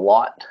a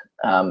lot,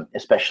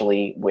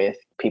 especially with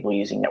people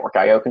using network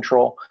I/O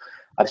control.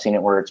 I've seen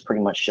it where it's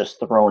pretty much just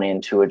thrown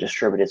into a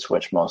distributed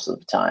switch most of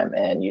the time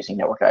and using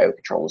network I/O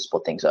control to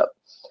split things up.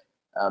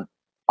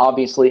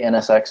 Obviously,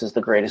 NSX is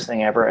the greatest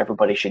thing ever.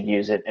 Everybody should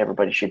use it.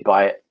 Everybody should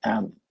buy it.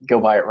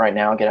 Go buy it right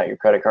now. Get out your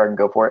credit card and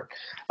go for it.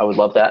 I would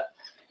love that.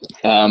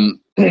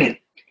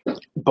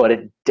 But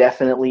it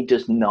definitely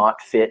does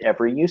not fit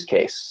every use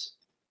case.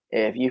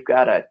 If you've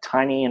got a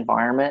tiny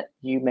environment,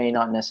 you may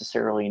not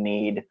necessarily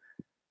need,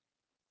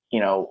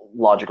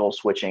 logical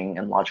switching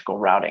and logical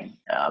routing.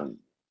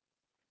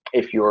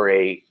 If you're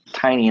a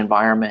tiny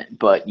environment,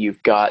 but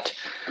you've got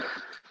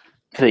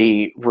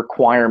the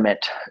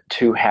requirement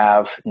to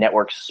have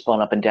networks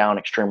spun up and down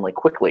extremely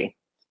quickly,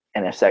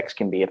 NSX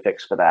can be a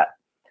fix for that.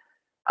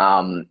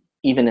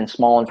 Even in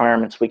small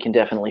environments, we can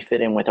definitely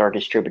fit in with our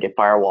distributed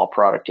firewall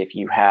product if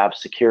you have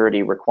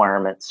security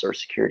requirements or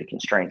security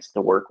constraints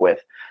to work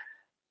with.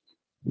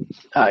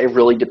 It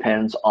really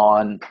depends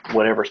on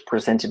whatever's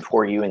presented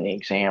for you in the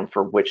exam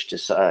for which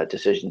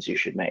decisions you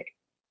should make.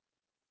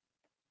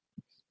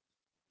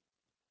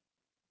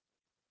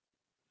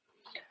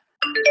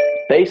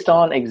 Based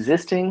on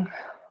existing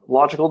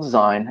logical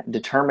design,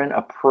 determine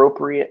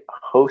appropriate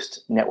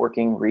host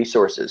networking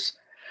resources.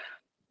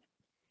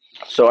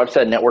 So I've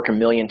said network a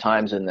million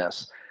times in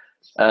this.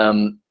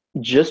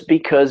 Just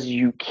because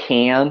you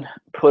can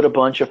put a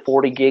bunch of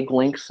 40 gig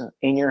links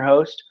in your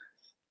host,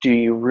 do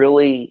you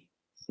really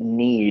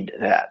need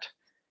that?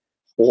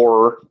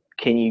 Or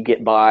can you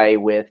get by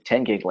with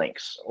 10 gig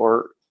links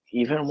or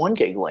even 1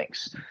 gig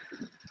links?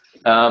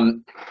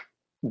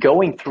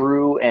 Going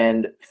through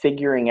and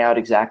figuring out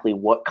exactly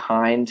what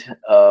kind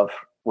of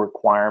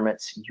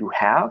requirements you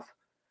have.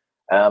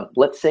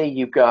 Let's say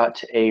you've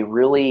got a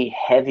really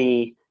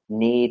heavy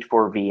need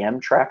for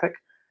VM traffic,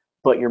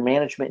 but your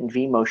management and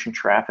vMotion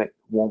traffic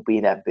won't be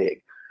that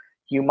big.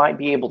 You might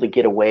be able to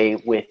get away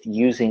with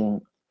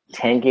using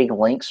 10 gig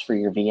links for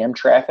your VM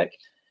traffic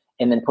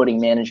and then putting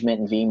management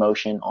and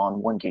vMotion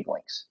on 1 gig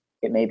links.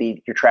 It may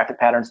be your traffic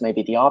patterns may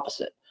be the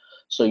opposite.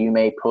 So you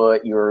may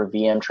put your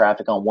VM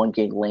traffic on 1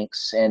 gig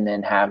links and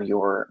then have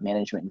your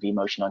management and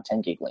vMotion on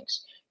 10 gig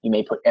links. You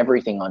may put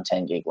everything on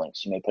 10 gig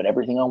links. You may put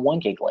everything on 1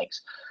 gig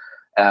links.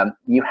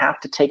 You have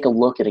to take a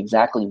look at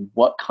exactly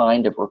what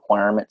kind of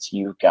requirements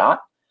you've got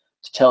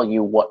to tell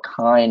you what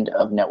kind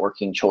of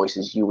networking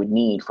choices you would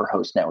need for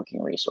host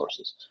networking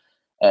resources.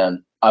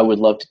 I would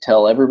love to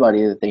tell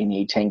everybody that they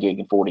need 10 gig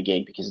and 40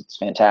 gig because it's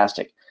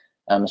fantastic,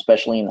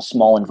 especially in a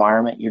small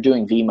environment. You're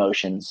doing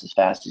vMotions as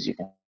fast as you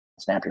can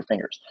snap your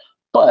fingers.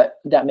 But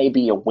that may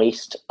be a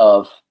waste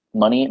of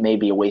money. It may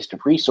be a waste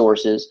of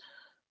resources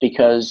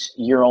because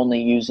you're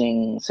only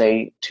using,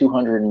 say,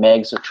 200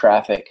 megs of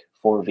traffic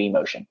for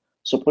vMotion.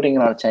 So putting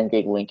it on a 10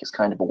 gig link is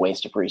kind of a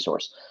waste of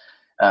resource.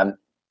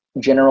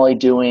 Generally,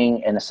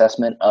 doing an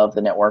assessment of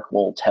the network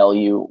will tell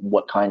you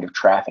what kind of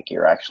traffic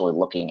you're actually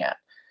looking at.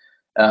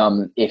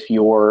 If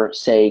you're,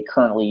 say,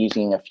 currently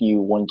using a few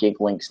 1 gig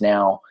links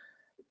now,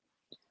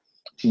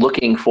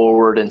 looking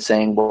forward and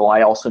saying, well,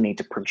 I also need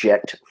to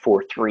project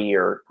for 3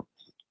 or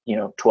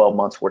 12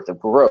 months worth of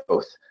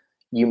growth,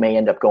 you may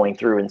end up going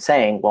through and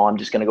saying, well, I'm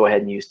just going to go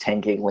ahead and use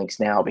 10 gig links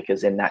now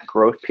because in that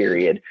growth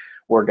period,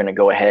 we're going to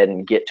go ahead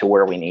and get to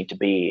where we need to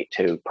be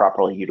to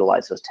properly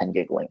utilize those 10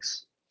 gig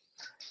links.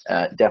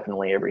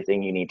 Definitely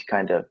everything you need to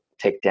kind of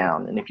take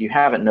down. And if you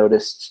haven't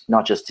noticed,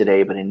 not just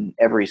today, but in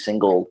every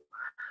single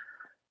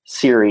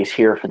series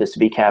here for this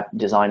VCAP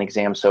design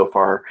exam so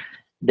far,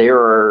 there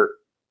are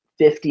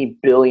 50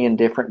 billion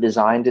different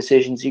design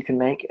decisions you can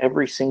make.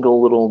 Every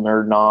single little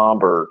nerd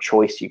knob or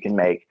choice you can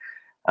make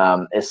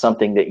is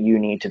something that you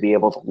need to be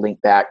able to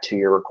link back to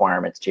your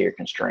requirements, to your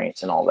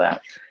constraints, and all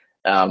that.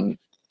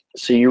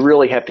 So you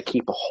really have to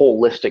keep a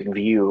holistic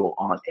view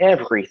on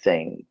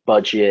everything,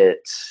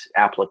 budget,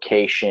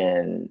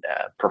 application,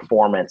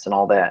 performance, and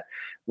all that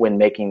when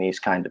making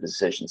these kind of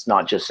decisions.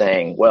 Not just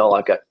saying, well,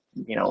 I've got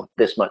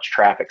this much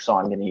traffic, so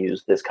I'm going to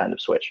use this kind of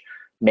switch.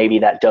 Maybe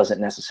that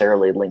doesn't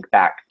necessarily link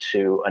back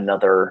to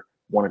another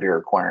one of your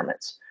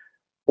requirements,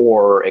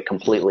 or it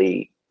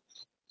completely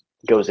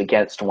goes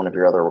against one of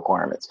your other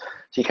requirements.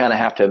 So you kind of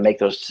have to make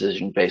those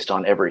decisions based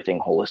on everything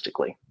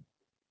holistically.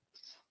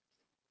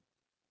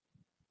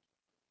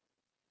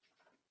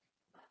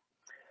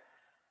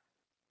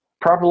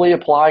 Properly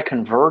apply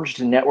converged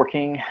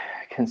networking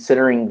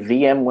considering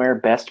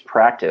VMware best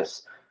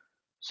practice.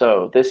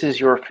 So this is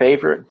your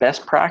favorite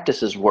best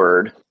practices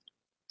word,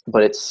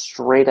 but it's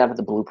straight out of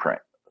the blueprint.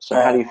 So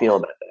how do you feel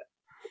about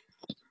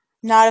that?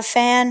 Not a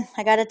fan.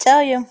 I got to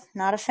tell you,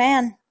 not a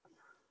fan.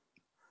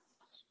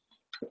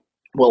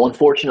 Well,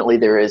 unfortunately,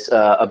 there is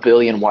a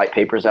billion white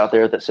papers out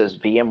there that says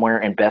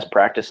VMware and best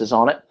practices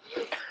on it.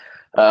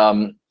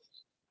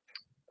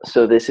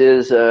 So this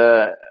is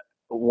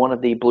one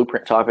of the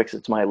blueprint topics.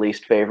 It's my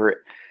least favorite.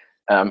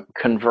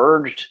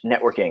 Converged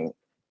networking.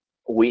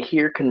 We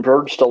hear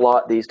converged a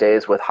lot these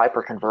days with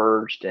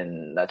hyper-converged,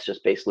 and that's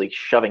just basically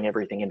shoving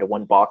everything into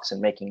one box and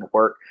making it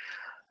work.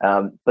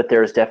 But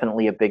there is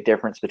definitely a big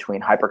difference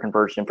between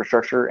hyper-converged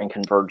infrastructure and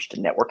converged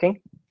networking.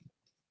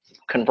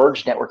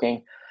 Converged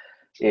networking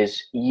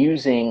is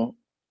using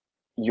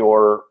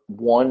your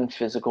one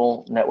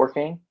physical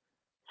networking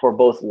for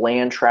both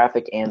LAN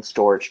traffic and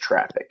storage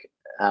traffic.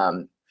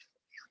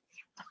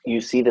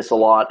 You see this a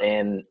lot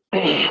in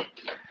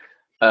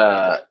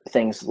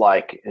things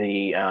like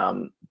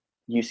the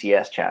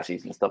UCS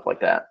chassis and stuff like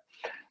that.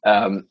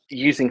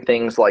 Using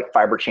things like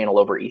fiber channel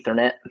over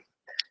Ethernet.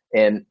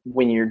 And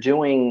when you're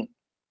doing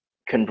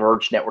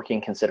converged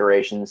networking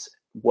considerations,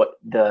 what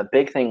the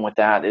big thing with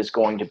that is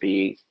going to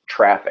be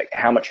traffic.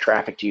 How much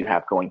traffic do you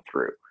have going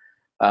through?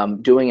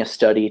 Doing a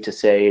study to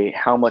say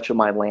how much of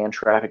my LAN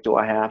traffic do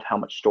I have? How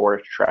much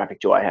storage traffic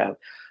do I have?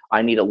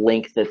 I need a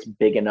link that's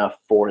big enough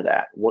for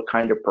that. What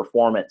kind of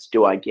performance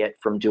do I get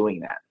from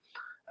doing that?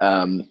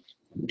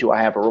 Do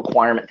I have a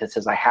requirement that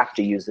says I have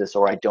to use this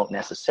or I don't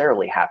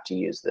necessarily have to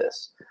use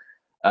this?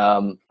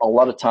 A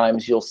lot of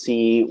times you'll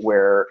see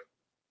where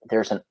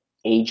there's an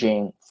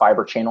aging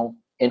fiber channel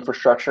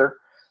infrastructure.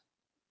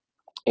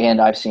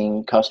 And I've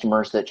seen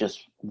customers that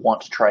just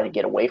want to try to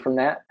get away from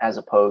that as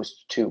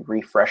opposed to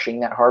refreshing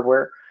that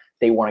hardware.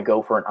 They want to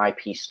go for an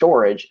IP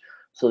storage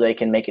so they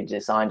can make a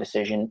design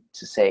decision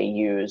to, say,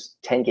 use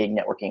 10 gig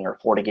networking or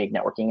 40 gig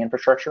networking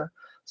infrastructure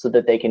so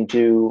that they can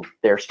do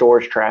their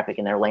storage traffic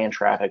and their LAN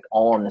traffic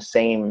all on the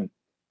same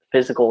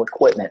physical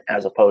equipment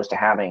as opposed to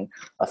having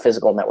a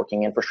physical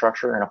networking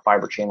infrastructure and a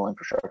fiber channel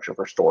infrastructure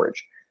for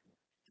storage.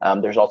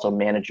 There's also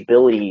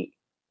manageability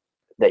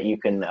that you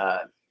can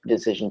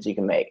decisions you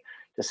can make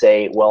to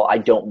say, well, I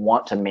don't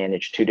want to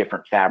manage two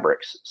different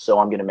fabrics, so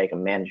I'm going to make a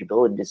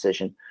manageability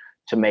decision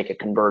to make a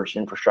converged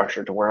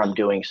infrastructure to where I'm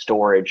doing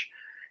storage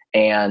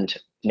and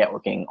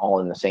networking all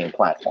in the same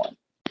platform.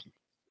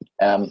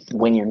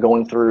 When you're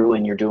going through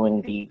and you're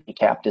doing the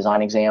CAP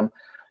design exam,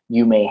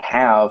 you may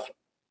have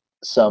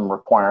some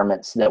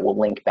requirements that will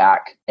link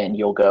back and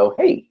you'll go,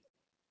 hey,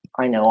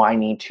 I know I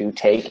need to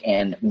take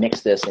and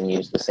mix this and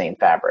use the same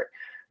fabric.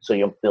 So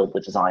you'll build the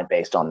design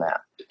based on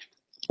that.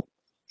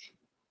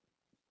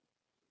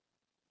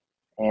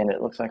 And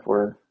it looks like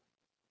we're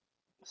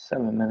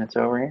 7 minutes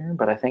over here,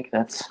 but I think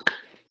that's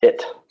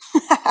it.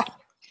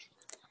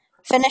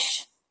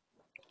 Finish.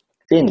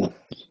 In.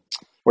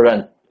 We're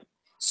done.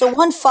 So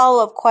one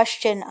follow-up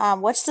question.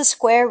 What's the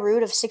square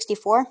root of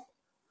 64?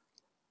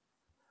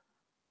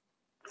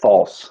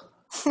 False.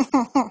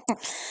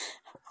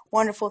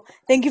 Wonderful.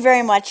 Thank you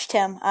very much,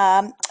 Tim.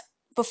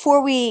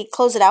 Before we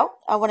close it out,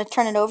 I want to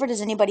turn it over.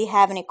 Does anybody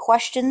have any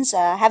questions?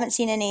 I haven't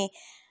seen any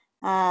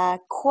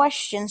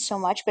questions so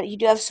much, but you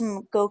do have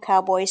some Go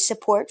Cowboys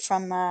support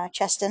from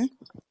Cheston.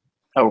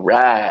 All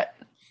right.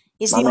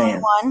 He's My the only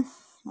man.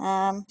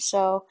 one.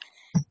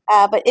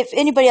 But if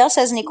anybody else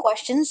has any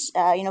questions,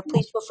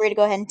 please feel free to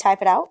go ahead and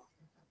type it out.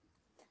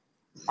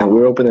 And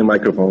we're opening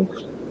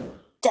microphones.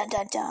 Dun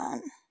dun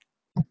dun.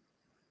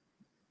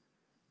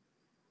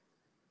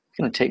 It's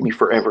going to take me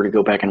forever to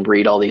go back and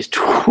read all these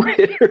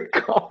Twitter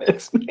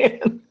comments,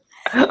 man.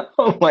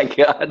 Oh my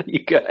God, you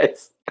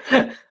guys.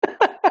 You're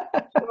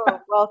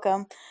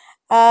welcome.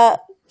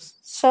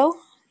 So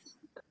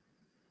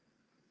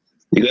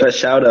You got a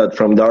shout out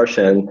from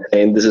Darshan,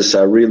 and this is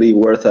a really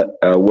worth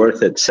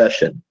it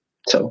session.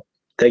 So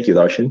thank you,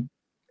 Darshan.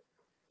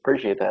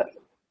 Appreciate that.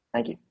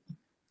 Thank you.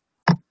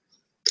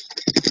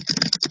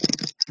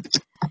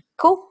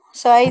 cool.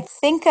 So I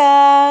think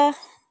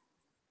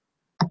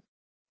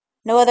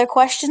no other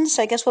questions.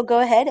 So I guess we'll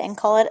go ahead and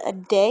call it a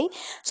day.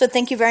 So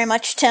thank you very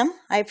much, Tim.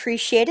 I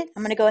appreciate it.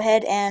 I'm going to go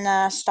ahead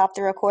and stop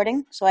the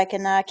recording so I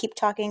can keep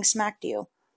talking smack to you.